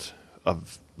guilt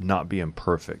of not being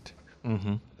perfect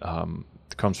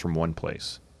comes from one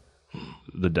place.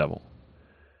 The devil.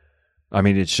 I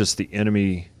mean, it's just the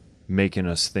enemy making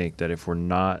us think that if we're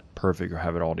not perfect or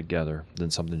have it all together, then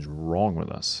something's wrong with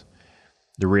us.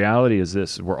 The reality is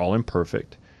this: we're all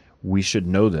imperfect. We should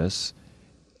know this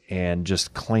and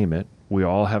just claim it. We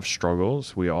all have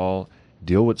struggles. We all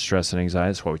deal with stress and anxiety.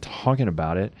 That's why we're talking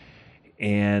about it.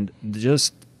 And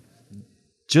just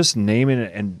naming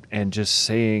it and just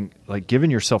saying, like,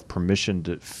 giving yourself permission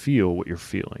to feel what you're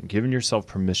feeling, giving yourself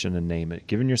permission to name it,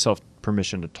 giving yourself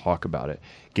permission to talk about it,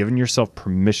 giving yourself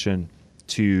permission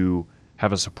to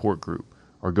have a support group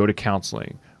or go to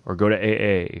counseling or go to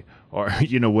AA or,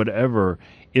 whatever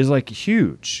is like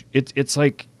huge. It's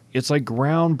like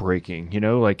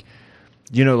groundbreaking,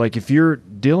 like if you're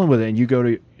dealing with it and you go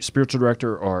to spiritual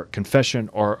director or confession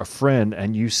or a friend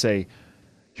and you say,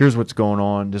 here's what's going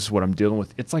on, this is what I'm dealing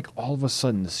with. It's like all of a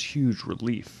sudden this huge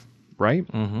relief, right?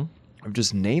 I'm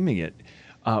just naming it.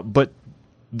 But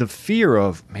the fear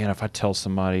of, man, if I tell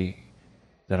somebody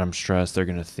that I'm stressed, they're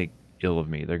going to think ill of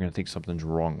me. They're going to think something's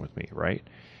wrong with me, right?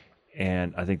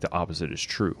 And I think the opposite is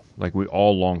true. Like we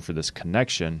all long for this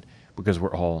connection because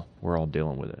we're all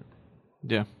dealing with it.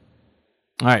 Yeah.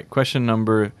 All right, question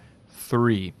number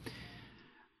 3.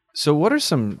 So what are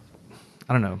some,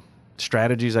 I don't know,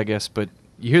 strategies, I guess, but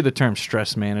you hear the term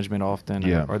stress management often,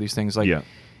 or these things like,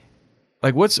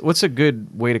 like what's a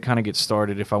good way to kind of get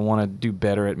started if I want to do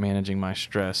better at managing my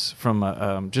stress from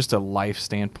a, just a life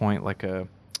standpoint, like a,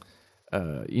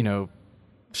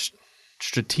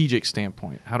 strategic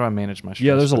standpoint? How do I manage my stress?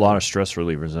 Yeah, there's a lot of stress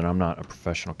relievers, and I'm not a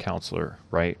professional counselor,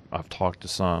 right? I've talked to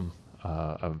some,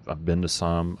 I've been to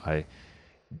some, I,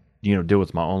 deal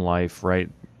with my own life, right?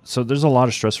 So there's a lot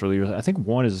of stress relievers. I think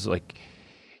one is like,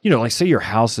 like say your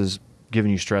house is giving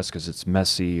you stress because it's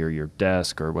messy, or your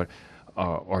desk, or what,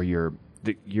 or your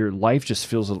life just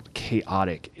feels a little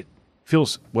chaotic. It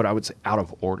feels, what I would say, out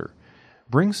of order.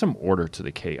 Bring some order to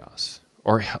the chaos,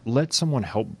 or let someone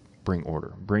help bring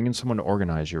order. Bring in someone to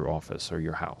organize your office or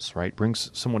your house, right? Bring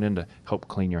someone in to help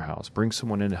clean your house. Bring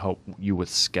someone in to help you with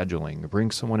scheduling.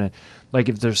 Bring someone in, like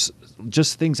if there's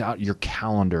just things out your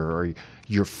calendar or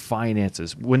your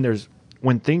finances,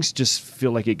 when things just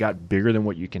feel like it got bigger than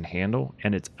what you can handle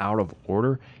and it's out of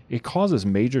order, it causes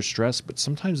major stress, but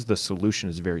sometimes the solution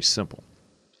is very simple.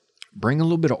 Bring a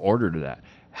little bit of order to that.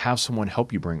 Have someone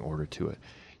help you bring order to it.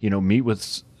 Meet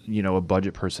with a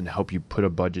budget person to help you put a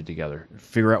budget together,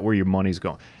 figure out where your money's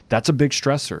going. That's a big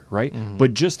stressor, right? Mm-hmm.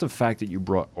 But just the fact that you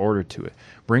brought order to it,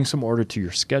 bring some order to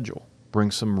your schedule,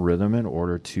 bring some rhythm and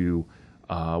order to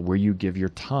where you give your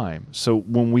time. So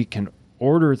when we can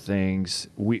order things,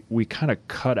 we kind of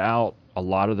cut out a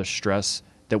lot of the stress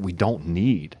that we don't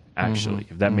need, actually,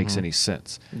 if that makes any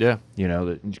sense. Yeah.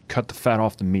 Cut the fat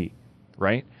off the meat,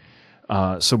 right?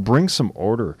 So bring some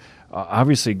order.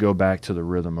 Obviously, go back to the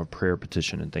rhythm of prayer,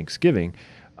 petition, and thanksgiving.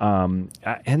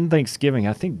 And Thanksgiving,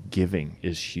 I think giving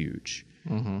is huge.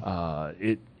 Mm-hmm.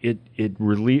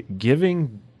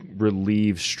 Giving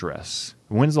relieves stress.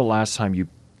 When's the last time you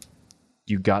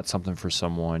got something for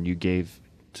someone, you gave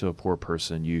to a poor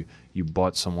person, you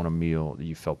bought someone a meal that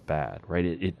you felt bad, right?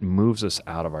 It moves us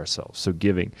out of ourselves. So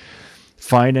giving.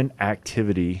 Find an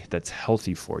activity that's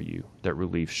healthy for you that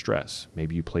relieves stress.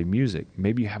 Maybe you play music.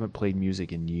 Maybe you haven't played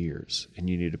music in years and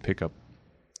you need to pick up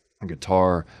a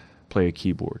guitar, play a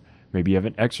keyboard. Maybe you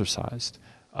haven't exercised.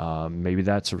 Maybe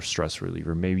that's a stress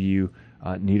reliever. Maybe you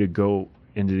need to go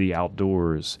into the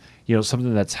outdoors.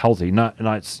 Something that's healthy.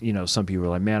 Not some people are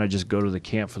like, man, I just go to the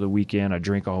camp for the weekend. I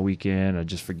drink all weekend. I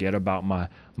just forget about my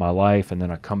life, and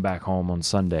then I come back home on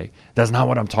Sunday. That's not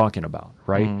what I'm talking about,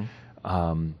 right?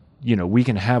 We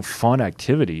can have fun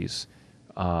activities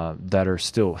that are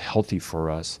still healthy for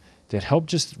us that help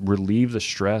just relieve the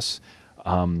stress.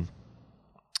 Have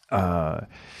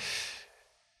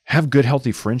good,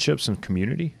 healthy friendships and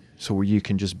community, so where you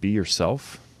can just be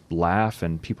yourself, laugh,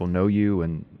 and people know you,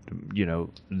 and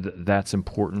that's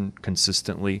important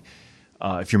consistently.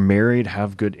 If you're married,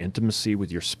 have good intimacy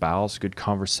with your spouse, good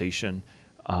conversation,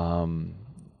 and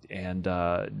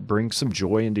bring some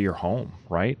joy into your home,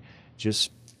 right?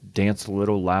 Just dance a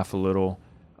little, laugh a little.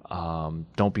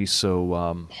 Don't be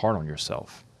so hard on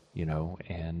yourself,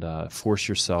 and force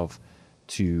yourself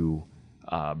to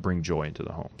bring joy into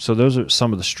the home. So those are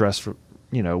some of the stress.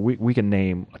 We can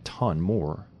name a ton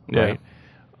more, right?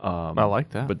 I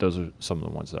like that. But those are some of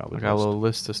the ones that I would. I got a little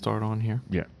list to start on here.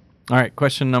 Yeah. All right.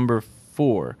 Question number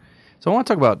 4. So I want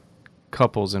to talk about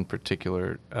couples in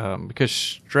particular, because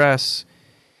stress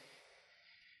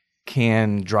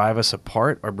can drive us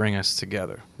apart or bring us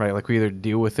together, right? Like we either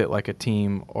deal with it like a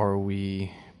team or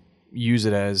we use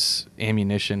it as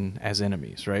ammunition as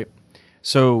enemies, right?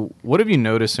 So what have you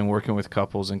noticed in working with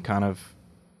couples and kind of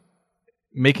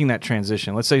making that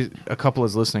transition? Let's say a couple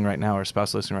is listening right now or a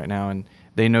spouse listening right now, and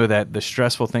they know that the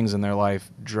stressful things in their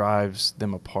life drives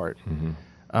them apart.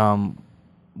 Mm-hmm.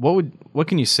 What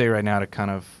can you say right now to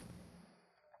kind of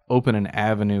open an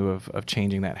avenue of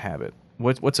changing that habit?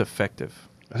 What's effective?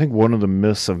 I think one of the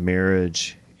myths of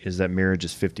marriage is that marriage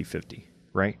is 50-50,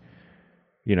 right?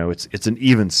 It's an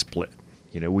even split.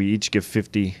 We each give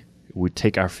 50, we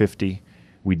take our 50,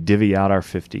 we divvy out our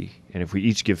 50, and if we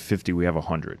each give 50, we have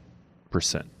 100%,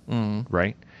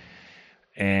 right?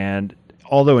 And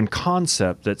although in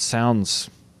concept that sounds,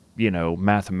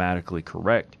 mathematically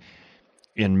correct,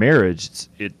 in marriage,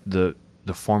 the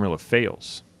formula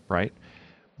fails, right?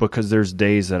 Because there's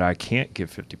days that I can't give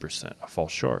 50%, I fall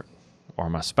short, or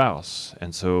my spouse.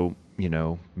 And so,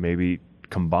 maybe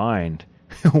combined,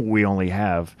 we only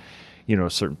have, a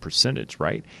certain percentage,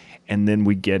 right? And then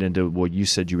we get into, well, you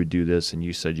said you would do this and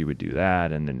you said you would do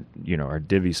that. And then, our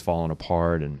divvy's falling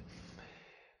apart. And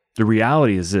the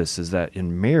reality is this, is that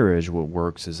in marriage, what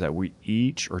works is that we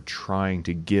each are trying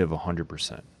to give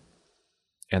 100%.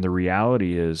 And the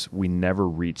reality is we never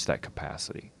reach that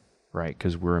capacity, right?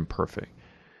 Because we're imperfect.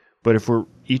 But if we're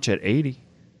each at 80,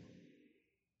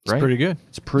 right? It's pretty good.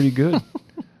 It's pretty good.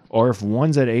 Or if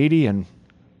one's at 80 and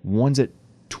one's at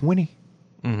 20,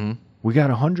 we got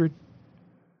 100.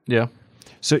 Yeah.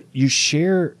 So you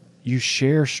share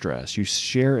stress, you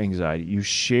share anxiety, you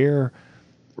share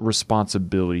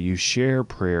responsibility, you share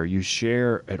prayer, you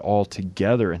share it all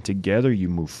together, and together you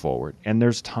move forward. And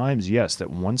there's times, yes,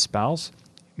 that one spouse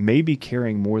may be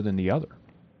carrying more than the other.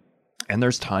 And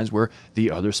there's times where the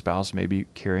other spouse may be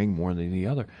carrying more than the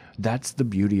other. That's the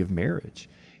beauty of marriage,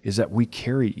 is that we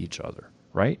carry each other,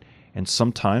 right? And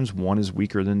sometimes one is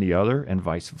weaker than the other and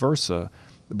vice versa,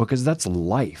 because that's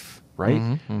life, right?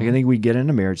 Like I think we get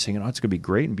into marriage thinking, it's going to be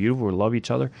great and beautiful. We love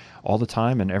each other all the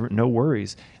time and no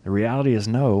worries. The reality is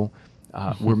no.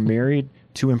 We're married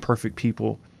to imperfect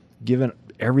people, giving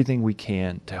everything we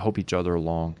can to help each other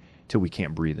along till we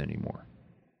can't breathe anymore.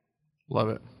 Love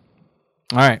it.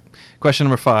 All right. Question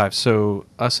number 5. So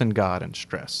us and God and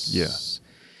stress. Yeah.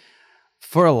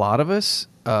 For a lot of us,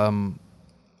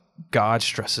 God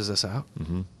stresses us out.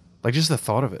 Mm-hmm. Like just the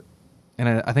thought of it.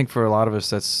 And I think for a lot of us,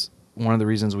 that's one of the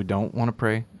reasons we don't want to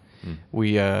pray. Mm.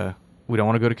 We don't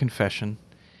want to go to confession.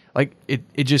 Like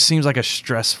it just seems like a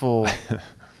stressful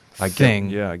thing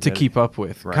to keep up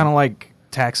with. Right. Kind of like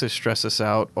taxes stress us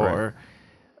out or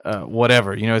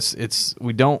whatever. You know,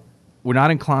 we're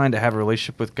not inclined to have a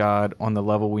relationship with God on the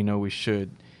level we know we should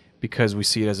because we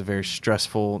see it as a very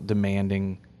stressful,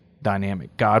 demanding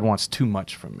dynamic. God wants too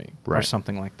much from me or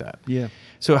something like that. Yeah.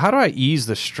 So how do I ease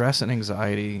the stress and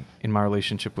anxiety in my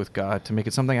relationship with God to make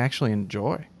it something I actually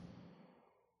enjoy?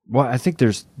 Well, I think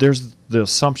there's the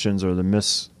assumptions or the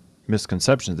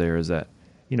misconceptions there is that,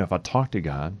 you know, if I talk to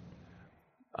God,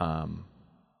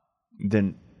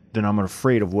 then I'm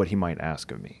afraid of what he might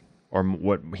ask of me or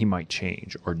what he might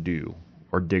change or do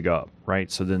or dig up, right?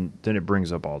 So then it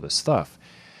brings up all this stuff.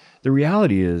 The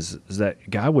reality is that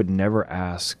God would never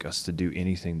ask us to do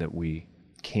anything that we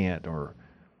can't or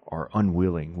are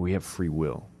unwilling. We have free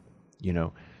will, you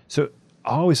know? So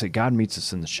I always say God meets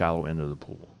us in the shallow end of the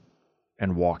pool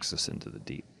and walks us into the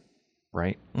deep,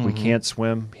 right? Mm-hmm. We can't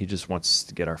swim. He just wants us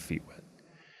to get our feet wet.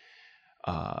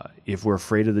 If we're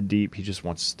afraid of the deep, he just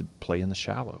wants us to play in the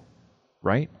shallow,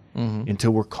 right? Mm-hmm.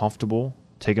 Until we're comfortable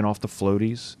taking off the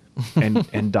floaties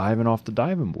and diving off the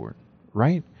diving board,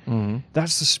 right? Mm-hmm.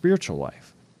 That's the spiritual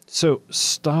life. So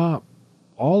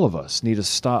all of us need to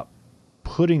stop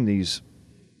putting these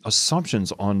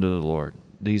assumptions onto the Lord,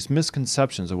 these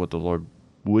misconceptions of what the Lord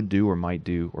would do or might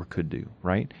do or could do,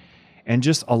 right? And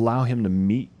just allow him to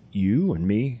meet you and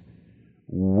me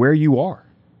where you are,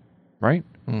 right?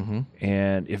 Mm-hmm.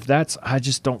 And if I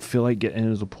just don't feel like getting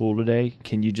into the pool today,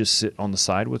 can you just sit on the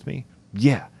side with me?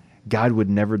 Yeah, God would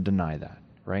never deny that,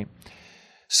 right?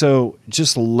 So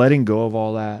just letting go of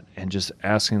all that and just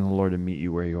asking the Lord to meet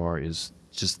you where you are is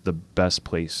just the best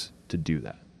place to do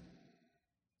that.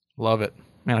 Love it.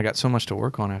 Man, I got so much to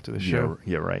work on after the show.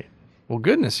 Yeah, right. Well,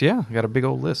 goodness, yeah. I got a big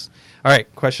old list. All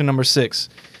right, question number 6.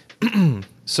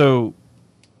 So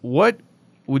what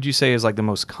would you say is like the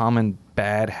most common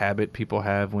bad habit people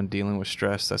have when dealing with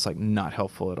stress that's like not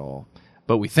helpful at all,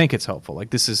 but we think it's helpful? Like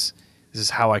this is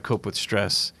how I cope with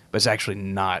stress, but it's actually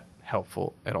not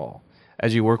helpful at all.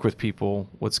 As you work with people,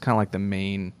 what's kind of like the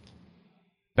main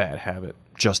bad habit?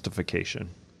 Justification.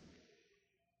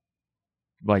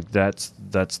 Like that's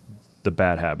the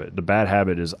bad habit. The bad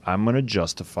habit is I'm going to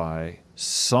justify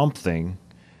something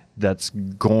that's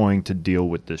going to deal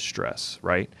with this stress,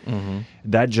 right? Mm-hmm.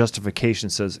 That justification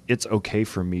says it's okay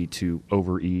for me to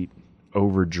overeat,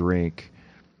 overdrink,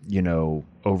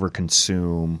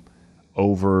 overconsume,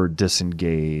 over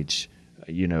disengage,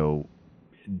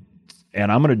 and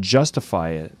I'm going to justify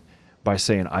it by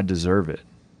saying I deserve it,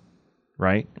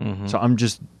 right? Mm-hmm. So I'm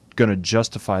just going to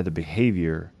justify the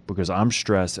behavior because I'm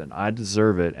stressed and I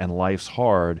deserve it and life's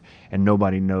hard and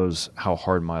nobody knows how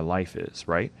hard my life is,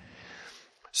 right?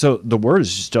 So the word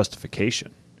is just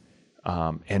justification.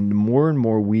 And the more and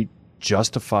more we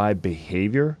justify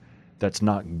behavior that's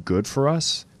not good for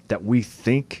us, that we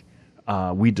think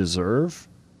we deserve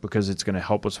because it's going to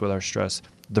help us with our stress,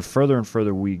 the further and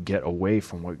further we get away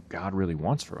from what God really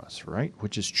wants for us, right?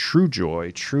 Which is true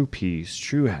joy, true peace,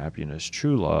 true happiness,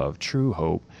 true love, true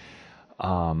hope.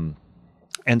 And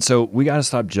so we got to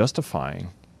stop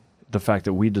justifying the fact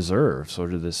that we deserve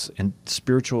sort of this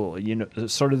spiritual,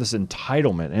 sort of this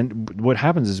entitlement. And what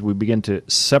happens is we begin to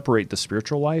separate the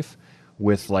spiritual life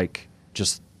with like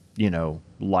just,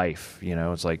 life.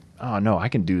 It's like, oh, no, I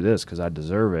can do this because I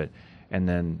deserve it. And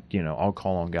then, I'll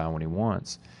call on God when he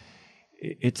wants.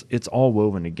 It's all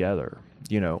woven together,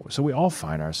 so we all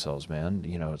find ourselves, man,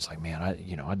 it's like, man,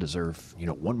 I deserve,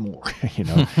 one more,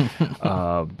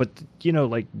 but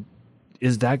like,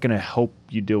 is that going to help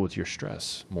you deal with your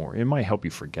stress more? It might help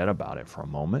you forget about it for a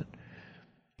moment,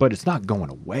 but it's not going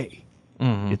away.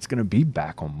 Mm-hmm. It's going to be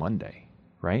back on Monday,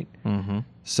 right? Mm-hmm.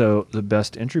 So the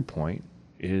best entry point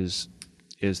is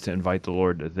to invite the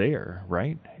Lord there,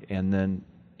 right? And then,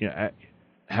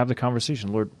 have the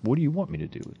conversation, Lord, what do you want me to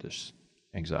do with this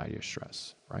anxiety or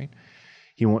stress, right?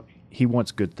 He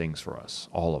wants good things for us,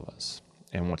 all of us,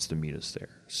 and wants to meet us there.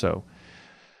 So,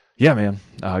 yeah, man,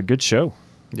 good show.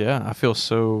 Yeah, I feel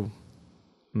so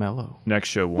mellow. Next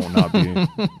show will not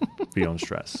be on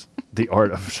stress. The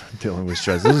art of dealing with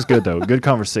stress. This is good, though. Good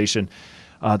conversation.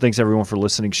 Thanks, everyone, for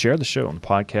listening. Share the show on the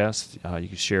podcast. You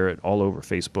can share it all over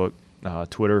Facebook,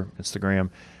 Twitter, Instagram.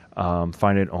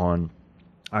 Find it on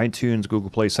iTunes, Google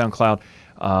Play, SoundCloud,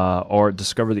 or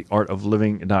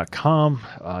discovertheartofliving.com.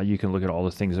 You can look at all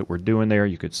the things that we're doing there.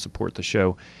 You could support the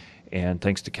show. And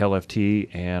thanks to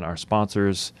KelFT and our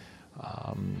sponsors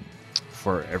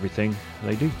for everything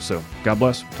they do. So God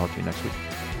bless. Talk to you next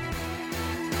week.